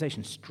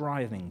organizations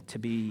striving to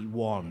be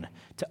one,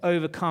 to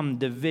overcome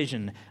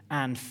division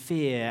and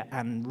fear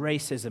and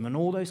racism and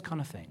all those kind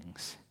of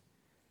things.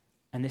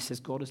 And this says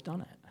God has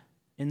done it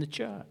in the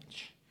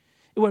church.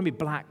 It won't be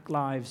Black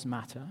Lives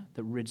Matter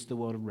that rids the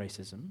world of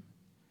racism.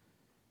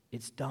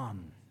 It's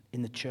done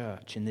in the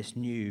church, in this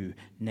new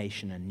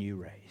nation and new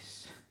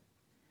race.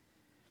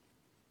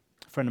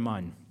 A friend of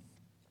mine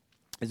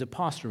is a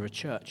pastor of a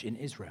church in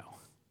Israel.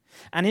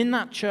 And in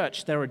that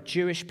church, there are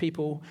Jewish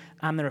people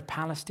and there are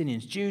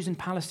Palestinians. Jews and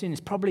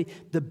Palestinians, probably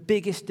the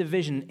biggest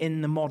division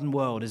in the modern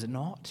world, is it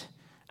not?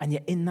 And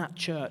yet in that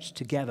church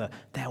together,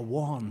 they're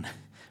one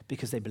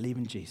because they believe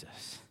in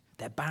Jesus.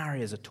 Their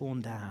barriers are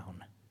torn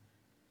down.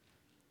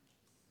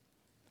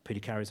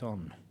 Peter carries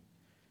on.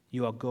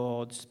 You are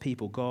God's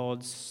people,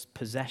 God's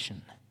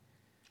possession.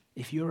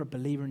 If you're a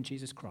believer in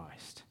Jesus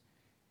Christ,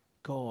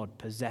 God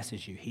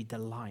possesses you. He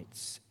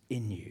delights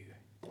in you.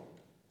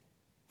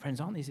 Friends,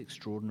 aren't these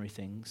extraordinary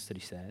things that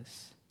he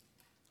says?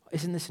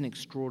 Isn't this an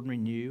extraordinary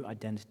new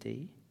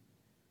identity?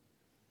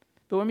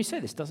 But when we say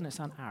this, doesn't it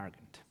sound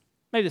arrogant?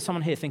 Maybe there's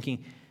someone here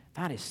thinking,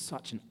 that is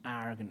such an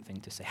arrogant thing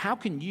to say. How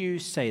can you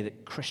say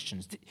that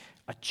Christians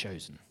are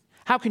chosen?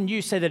 How can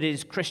you say that it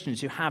is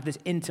Christians who have this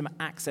intimate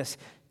access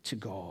to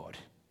God?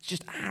 It's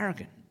just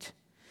arrogant.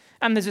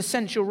 And there's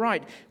essential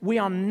right. We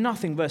are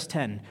nothing, verse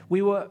 10.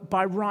 We were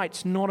by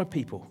rights not a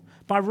people.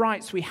 By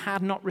rights we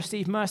had not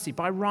received mercy.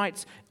 By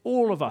rights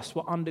all of us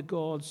were under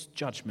God's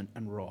judgment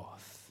and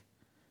wrath.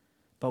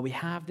 But we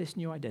have this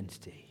new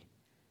identity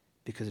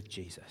because of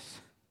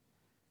Jesus.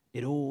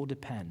 It all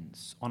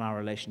depends on our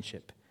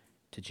relationship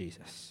to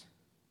Jesus.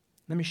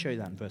 Let me show you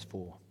that in verse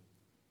 4.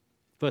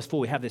 Verse 4,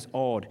 we have this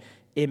odd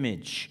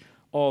image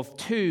of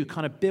two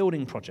kind of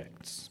building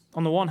projects.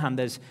 On the one hand,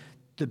 there's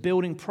the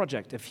building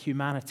project of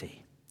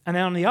humanity. And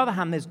then on the other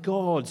hand, there's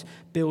God's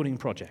building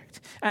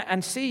project.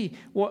 And see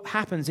what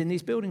happens in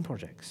these building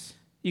projects.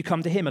 You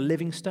come to him, a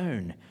living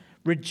stone,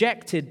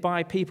 rejected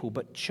by people,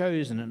 but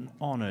chosen and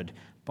honored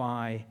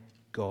by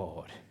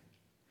God.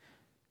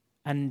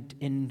 And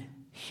in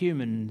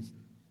human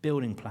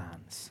building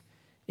plans,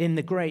 in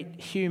the great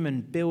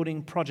human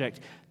building project,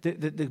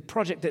 the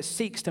project that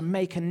seeks to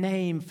make a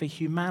name for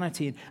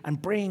humanity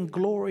and bring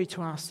glory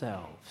to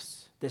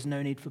ourselves, there's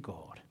no need for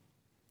God.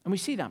 And we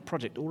see that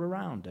project all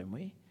around, don't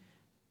we?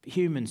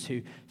 Humans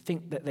who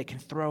think that they can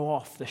throw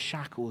off the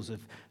shackles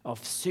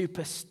of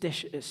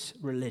superstitious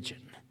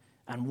religion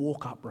and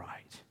walk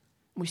upright.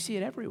 We see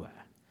it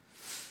everywhere.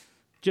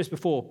 Just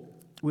before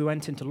we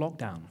went into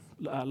lockdown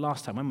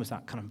last time, when was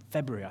that? Kind of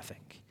February, I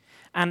think.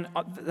 And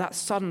that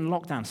sudden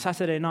lockdown,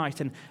 Saturday night,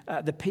 and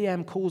the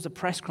PM calls a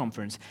press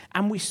conference,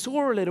 and we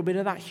saw a little bit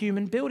of that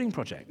human building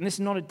project. And this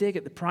is not a dig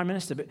at the Prime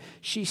Minister, but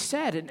she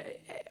said, and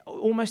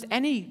almost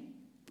any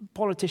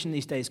politician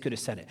these days could have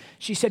said it.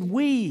 She said,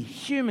 we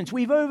humans,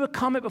 we've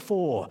overcome it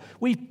before.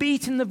 We've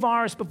beaten the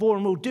virus before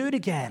and we'll do it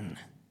again.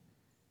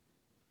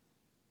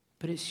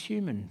 But it's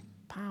human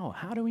power.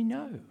 How do we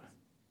know?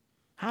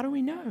 How do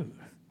we know?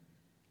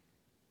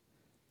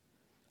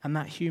 And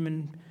that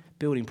human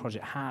building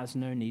project has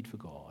no need for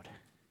God.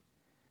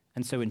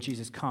 And so when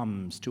Jesus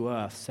comes to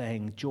earth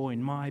saying,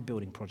 join my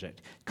building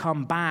project,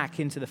 come back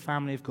into the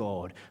family of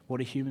God, what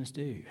do humans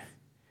do?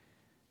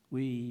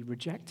 We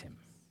reject him.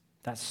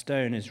 That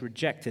stone is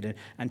rejected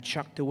and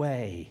chucked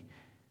away.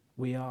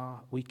 We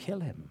kill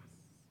him.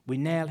 We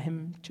nail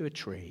him to a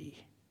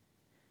tree.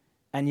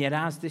 And yet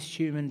as this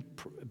human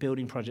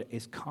building project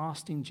is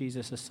casting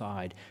Jesus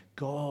aside,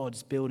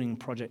 God's building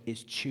project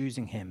is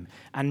choosing him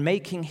and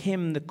making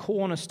him the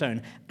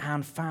cornerstone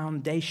and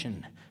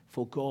foundation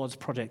for God's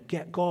project.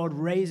 God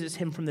raises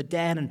him from the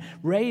dead and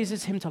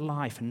raises him to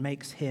life and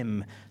makes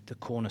him the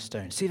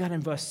cornerstone. See that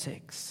in verse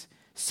 6.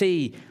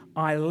 See,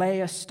 I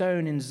lay a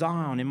stone in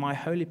Zion, in my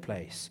holy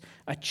place,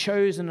 a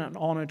chosen and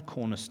honored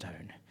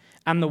cornerstone,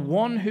 and the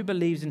one who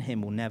believes in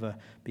him will never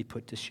be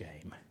put to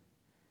shame.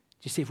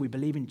 Do you see, if we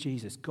believe in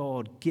Jesus,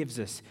 God gives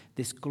us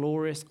this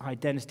glorious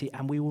identity,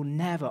 and we will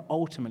never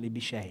ultimately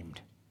be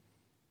shamed.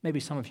 Maybe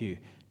some of you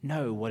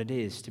know what it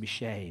is to be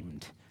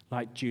shamed,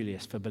 like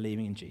Julius, for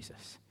believing in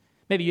Jesus.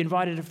 Maybe you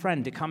invited a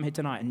friend to come here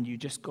tonight, and you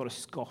just got a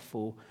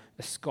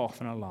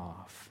scoff and a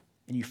laugh,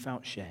 and you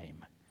felt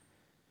shame.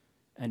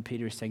 And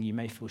Peter is saying you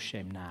may feel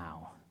shame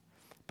now.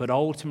 But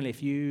ultimately,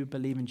 if you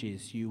believe in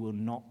Jesus, you will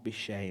not be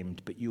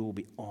shamed, but you will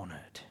be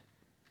honored.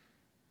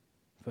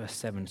 Verse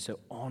 7, so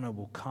honor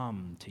will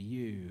come to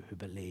you who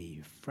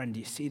believe. Friend,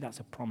 do you see that's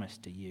a promise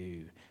to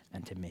you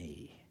and to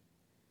me?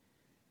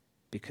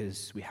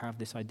 Because we have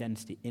this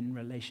identity in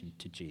relation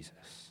to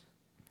Jesus.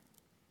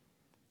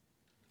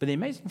 But the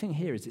amazing thing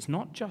here is it's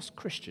not just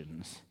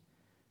Christians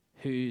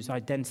whose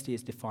identity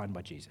is defined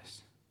by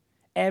Jesus.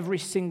 Every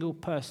single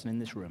person in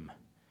this room,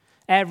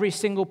 every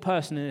single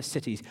person in the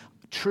cities,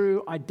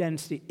 true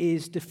identity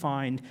is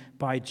defined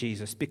by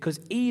Jesus, because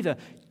either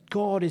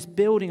God is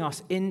building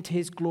us into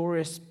his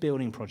glorious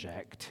building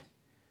project,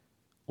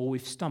 or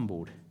we've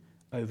stumbled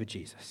over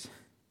Jesus.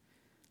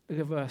 Look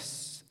at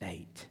verse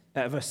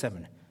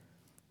 7.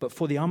 But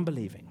for the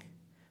unbelieving,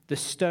 the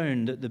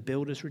stone that the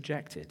builders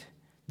rejected,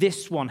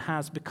 this one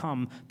has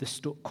become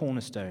the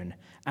cornerstone,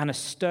 and a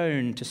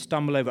stone to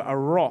stumble over, a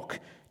rock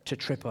to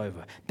trip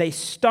over. They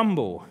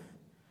stumble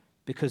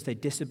because they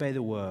disobey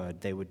the word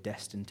they were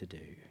destined to do.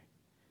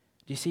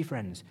 Do you see,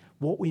 friends?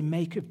 What we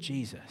make of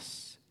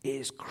Jesus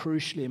is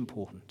crucially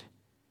important.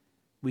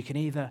 We can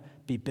either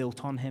be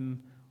built on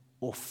him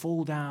or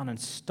fall down and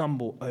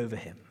stumble over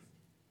him.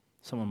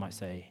 Someone might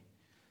say,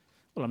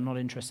 well, I'm not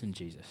interested in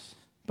Jesus,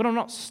 but I'm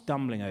not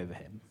stumbling over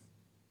him.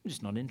 I'm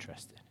just not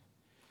interested.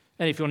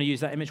 And if you want to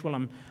use that image, well,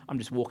 I'm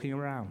just walking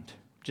around,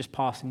 just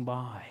passing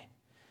by.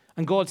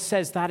 And God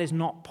says that is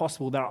not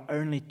possible. There are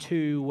only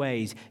two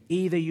ways.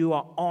 Either you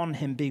are on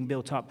him being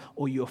built up,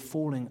 or you are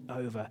falling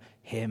over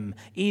him.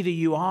 Either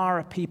you are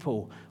a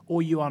people,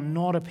 or you are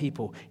not a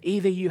people.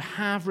 Either you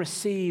have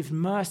received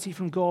mercy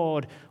from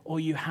God, or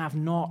you have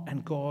not,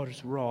 and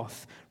God's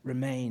wrath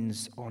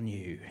remains on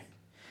you.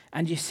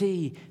 And you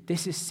see,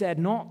 this is said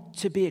not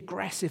to be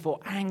aggressive or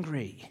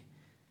angry.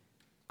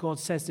 God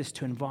says this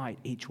to invite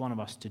each one of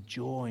us to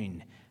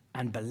join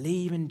and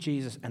believe in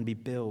Jesus and be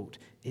built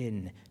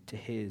into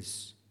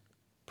his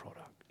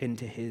product,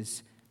 into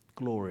his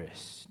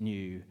glorious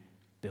new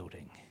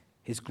building,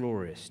 his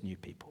glorious new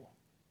people.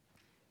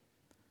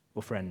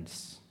 Well,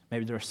 friends,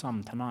 maybe there are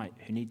some tonight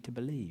who need to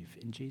believe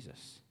in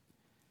Jesus.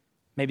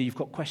 Maybe you've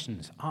got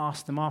questions.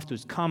 Ask them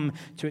afterwards. Come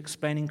to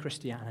Explaining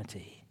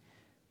Christianity.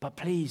 But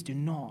please do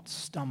not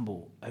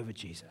stumble over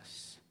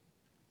Jesus.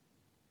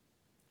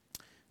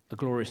 A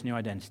glorious new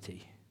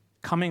identity,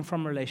 coming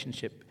from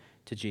relationship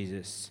to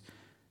Jesus.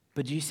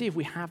 But do you see, if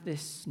we have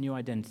this new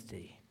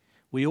identity,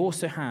 we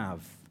also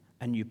have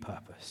a new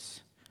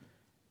purpose.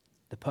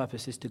 The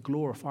purpose is to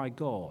glorify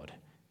God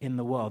in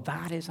the world.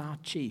 That is our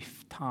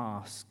chief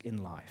task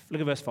in life. Look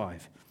at verse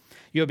 5.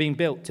 You are being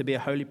built to be a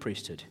holy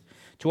priesthood,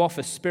 to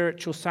offer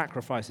spiritual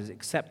sacrifices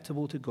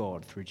acceptable to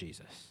God through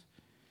Jesus.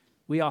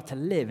 We are to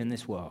live in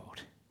this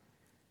world,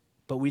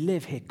 but we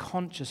live here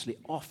consciously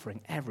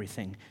offering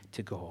everything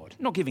to God.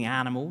 Not giving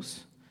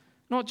animals,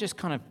 not just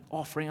kind of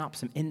offering up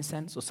some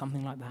incense or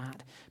something like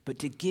that, but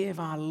to give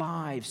our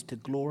lives to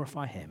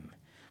glorify him.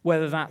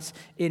 Whether that's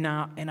in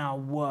our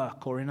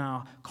work or in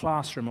our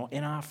classroom or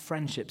in our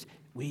friendships,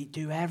 we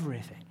do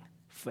everything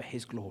for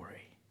his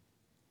glory.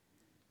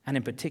 And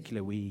in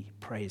particular, we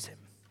praise him.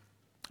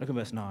 Look at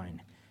verse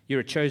 9.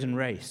 You're a chosen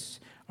race,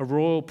 a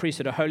royal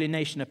priesthood, a holy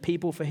nation, a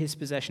people for his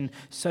possession,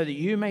 so that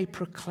you may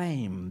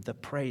proclaim the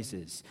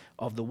praises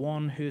of the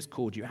one who has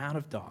called you out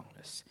of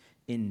darkness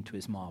into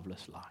his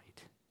marvelous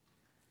light.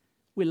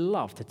 We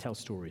love to tell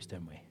stories,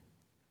 don't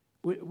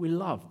we? We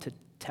love to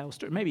tell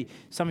stories. Maybe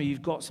some of you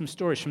have got some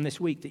stories from this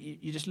week that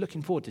you're just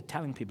looking forward to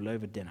telling people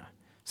over dinner.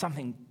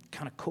 Something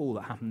kind of cool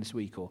that happened this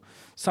week, or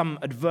some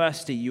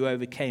adversity you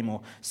overcame,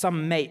 or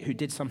some mate who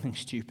did something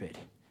stupid.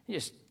 You're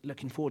just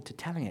looking forward to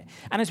telling it.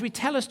 And as we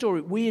tell a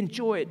story, we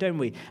enjoy it, don't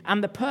we?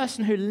 And the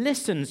person who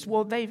listens,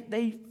 well,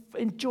 they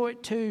enjoy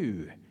it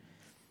too.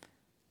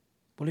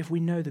 Well, if we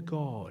know the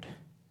God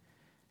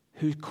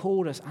who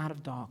called us out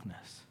of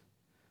darkness,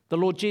 the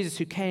Lord Jesus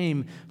who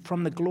came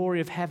from the glory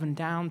of heaven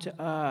down to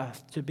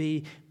earth to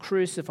be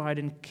crucified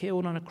and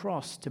killed on a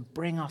cross to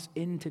bring us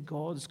into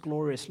God's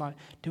glorious light,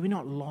 do we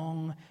not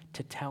long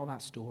to tell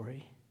that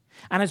story?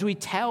 And as we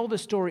tell the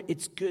story,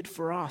 it's good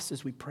for us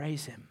as we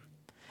praise him.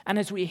 And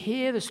as we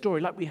hear the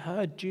story, like we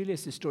heard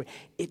Julius' story,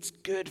 it's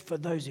good for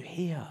those who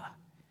hear.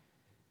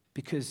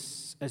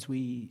 Because as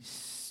we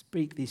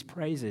speak these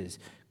praises,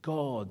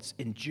 God's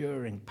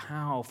enduring,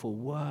 powerful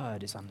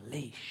word is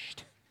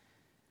unleashed.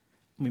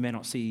 We may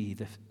not see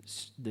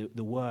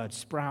the word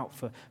sprout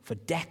for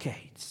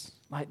decades,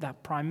 like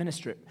that prime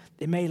minister.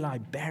 It may lie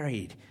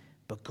buried,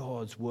 but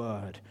God's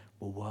word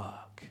will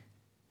work.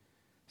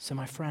 So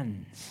my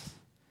friends,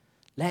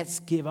 let's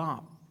give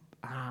up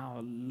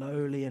our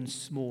lowly and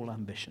small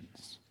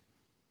ambitions.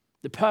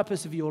 The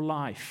purpose of your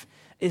life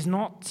is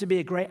not to be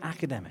a great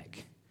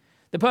academic.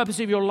 The purpose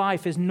of your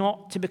life is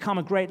not to become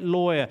a great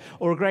lawyer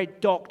or a great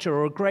doctor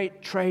or a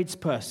great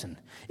tradesperson.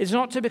 It's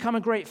not to become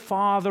a great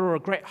father or a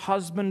great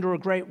husband or a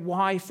great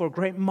wife or a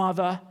great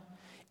mother.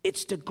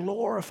 It's to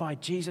glorify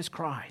Jesus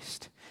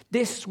Christ.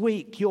 This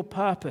week, your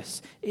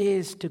purpose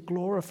is to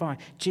glorify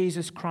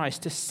Jesus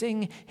Christ, to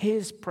sing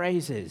his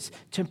praises,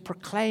 to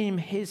proclaim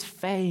his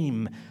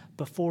fame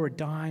before a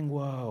dying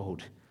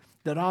world,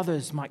 that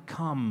others might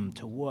come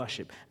to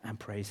worship and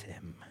praise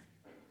him.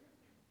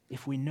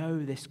 If we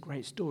know this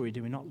great story,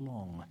 do we not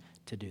long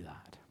to do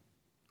that?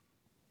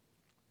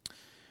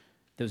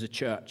 There was a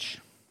church.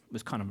 It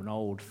was kind of an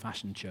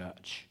old-fashioned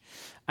church.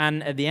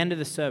 And at the end of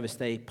the service,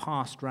 they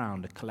passed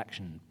round a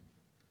collection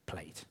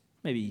plate.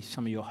 Maybe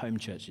some of your home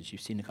churches,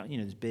 you've seen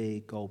those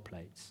big gold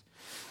plates.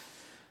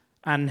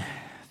 And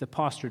the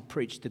pastor had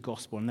preached the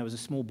gospel, and there was a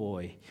small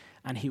boy,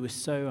 and he was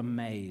so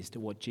amazed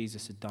at what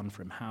Jesus had done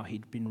for him, how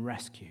he'd been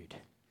rescued.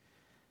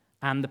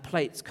 And the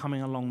plate's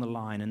coming along the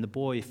line, and the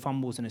boy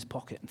fumbles in his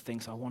pocket and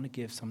thinks, I want to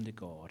give some to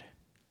God.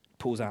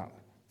 Pulls out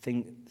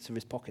things of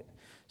his pocket,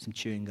 some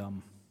chewing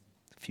gum,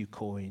 a few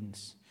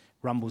coins,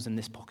 rumbles in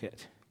this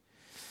pocket,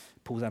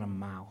 pulls out a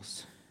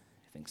mouse.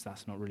 He thinks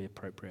that's not really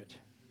appropriate.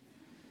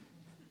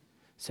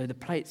 So the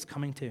plate's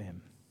coming to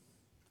him.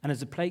 And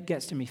as the plate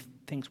gets to him, he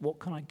thinks, what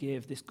can I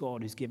give this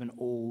God who's given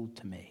all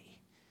to me?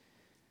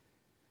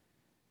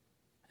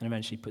 And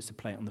eventually he puts the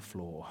plate on the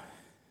floor,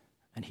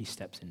 and he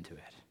steps into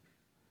it.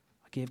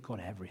 Give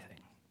God everything.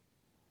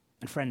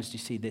 And friends, do you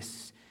see,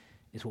 this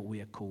is what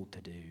we are called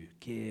to do.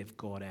 Give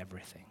God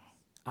everything.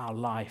 Our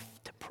life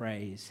to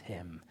praise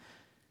him.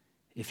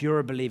 If you're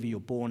a believer, you're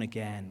born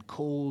again,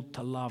 called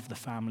to love the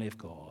family of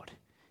God.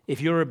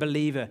 If you're a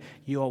believer,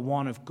 you are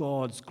one of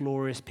God's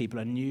glorious people,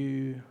 a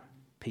new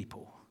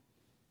people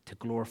to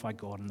glorify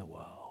God in the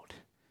world.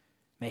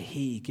 May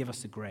he give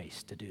us the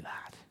grace to do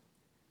that.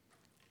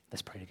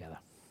 Let's pray together.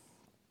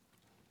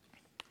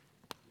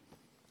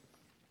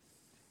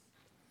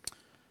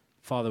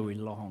 Father, we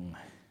long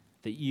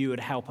that you would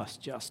help us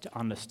just to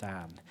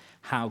understand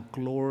how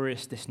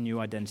glorious this new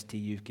identity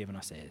you've given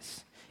us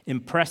is.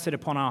 Impress it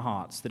upon our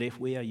hearts that if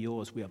we are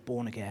yours, we are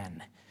born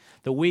again.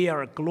 That we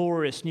are a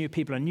glorious new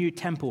people, a new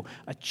temple,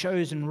 a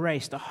chosen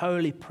race, the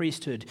holy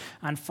priesthood.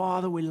 And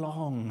Father, we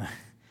long.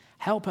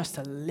 Help us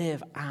to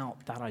live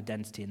out that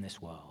identity in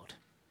this world.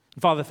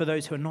 And Father, for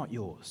those who are not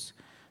yours,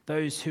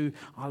 those who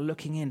are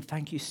looking in,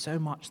 thank you so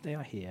much they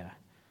are here.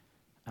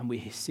 And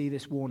we see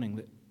this warning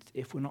that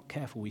if we're not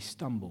careful, we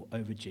stumble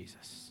over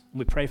Jesus. And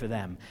we pray for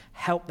them.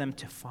 Help them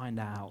to find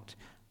out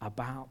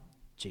about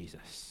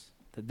Jesus,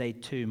 that they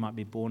too might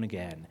be born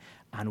again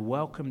and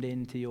welcomed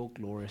into your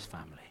glorious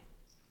family.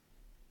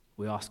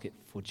 We ask it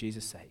for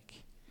Jesus'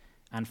 sake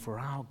and for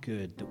our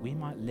good, that we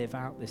might live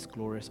out this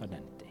glorious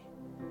identity.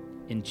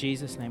 In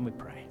Jesus' name we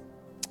pray.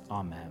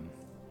 Amen.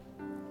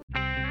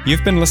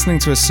 You've been listening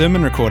to a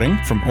sermon recording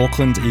from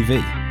Auckland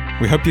EV.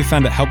 We hope you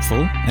found it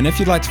helpful, and if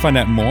you'd like to find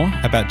out more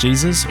about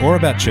Jesus or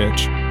about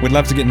church, we'd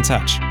love to get in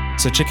touch.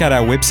 So check out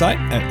our website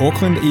at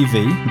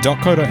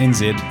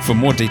aucklandev.co.nz for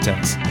more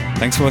details.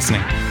 Thanks for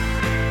listening.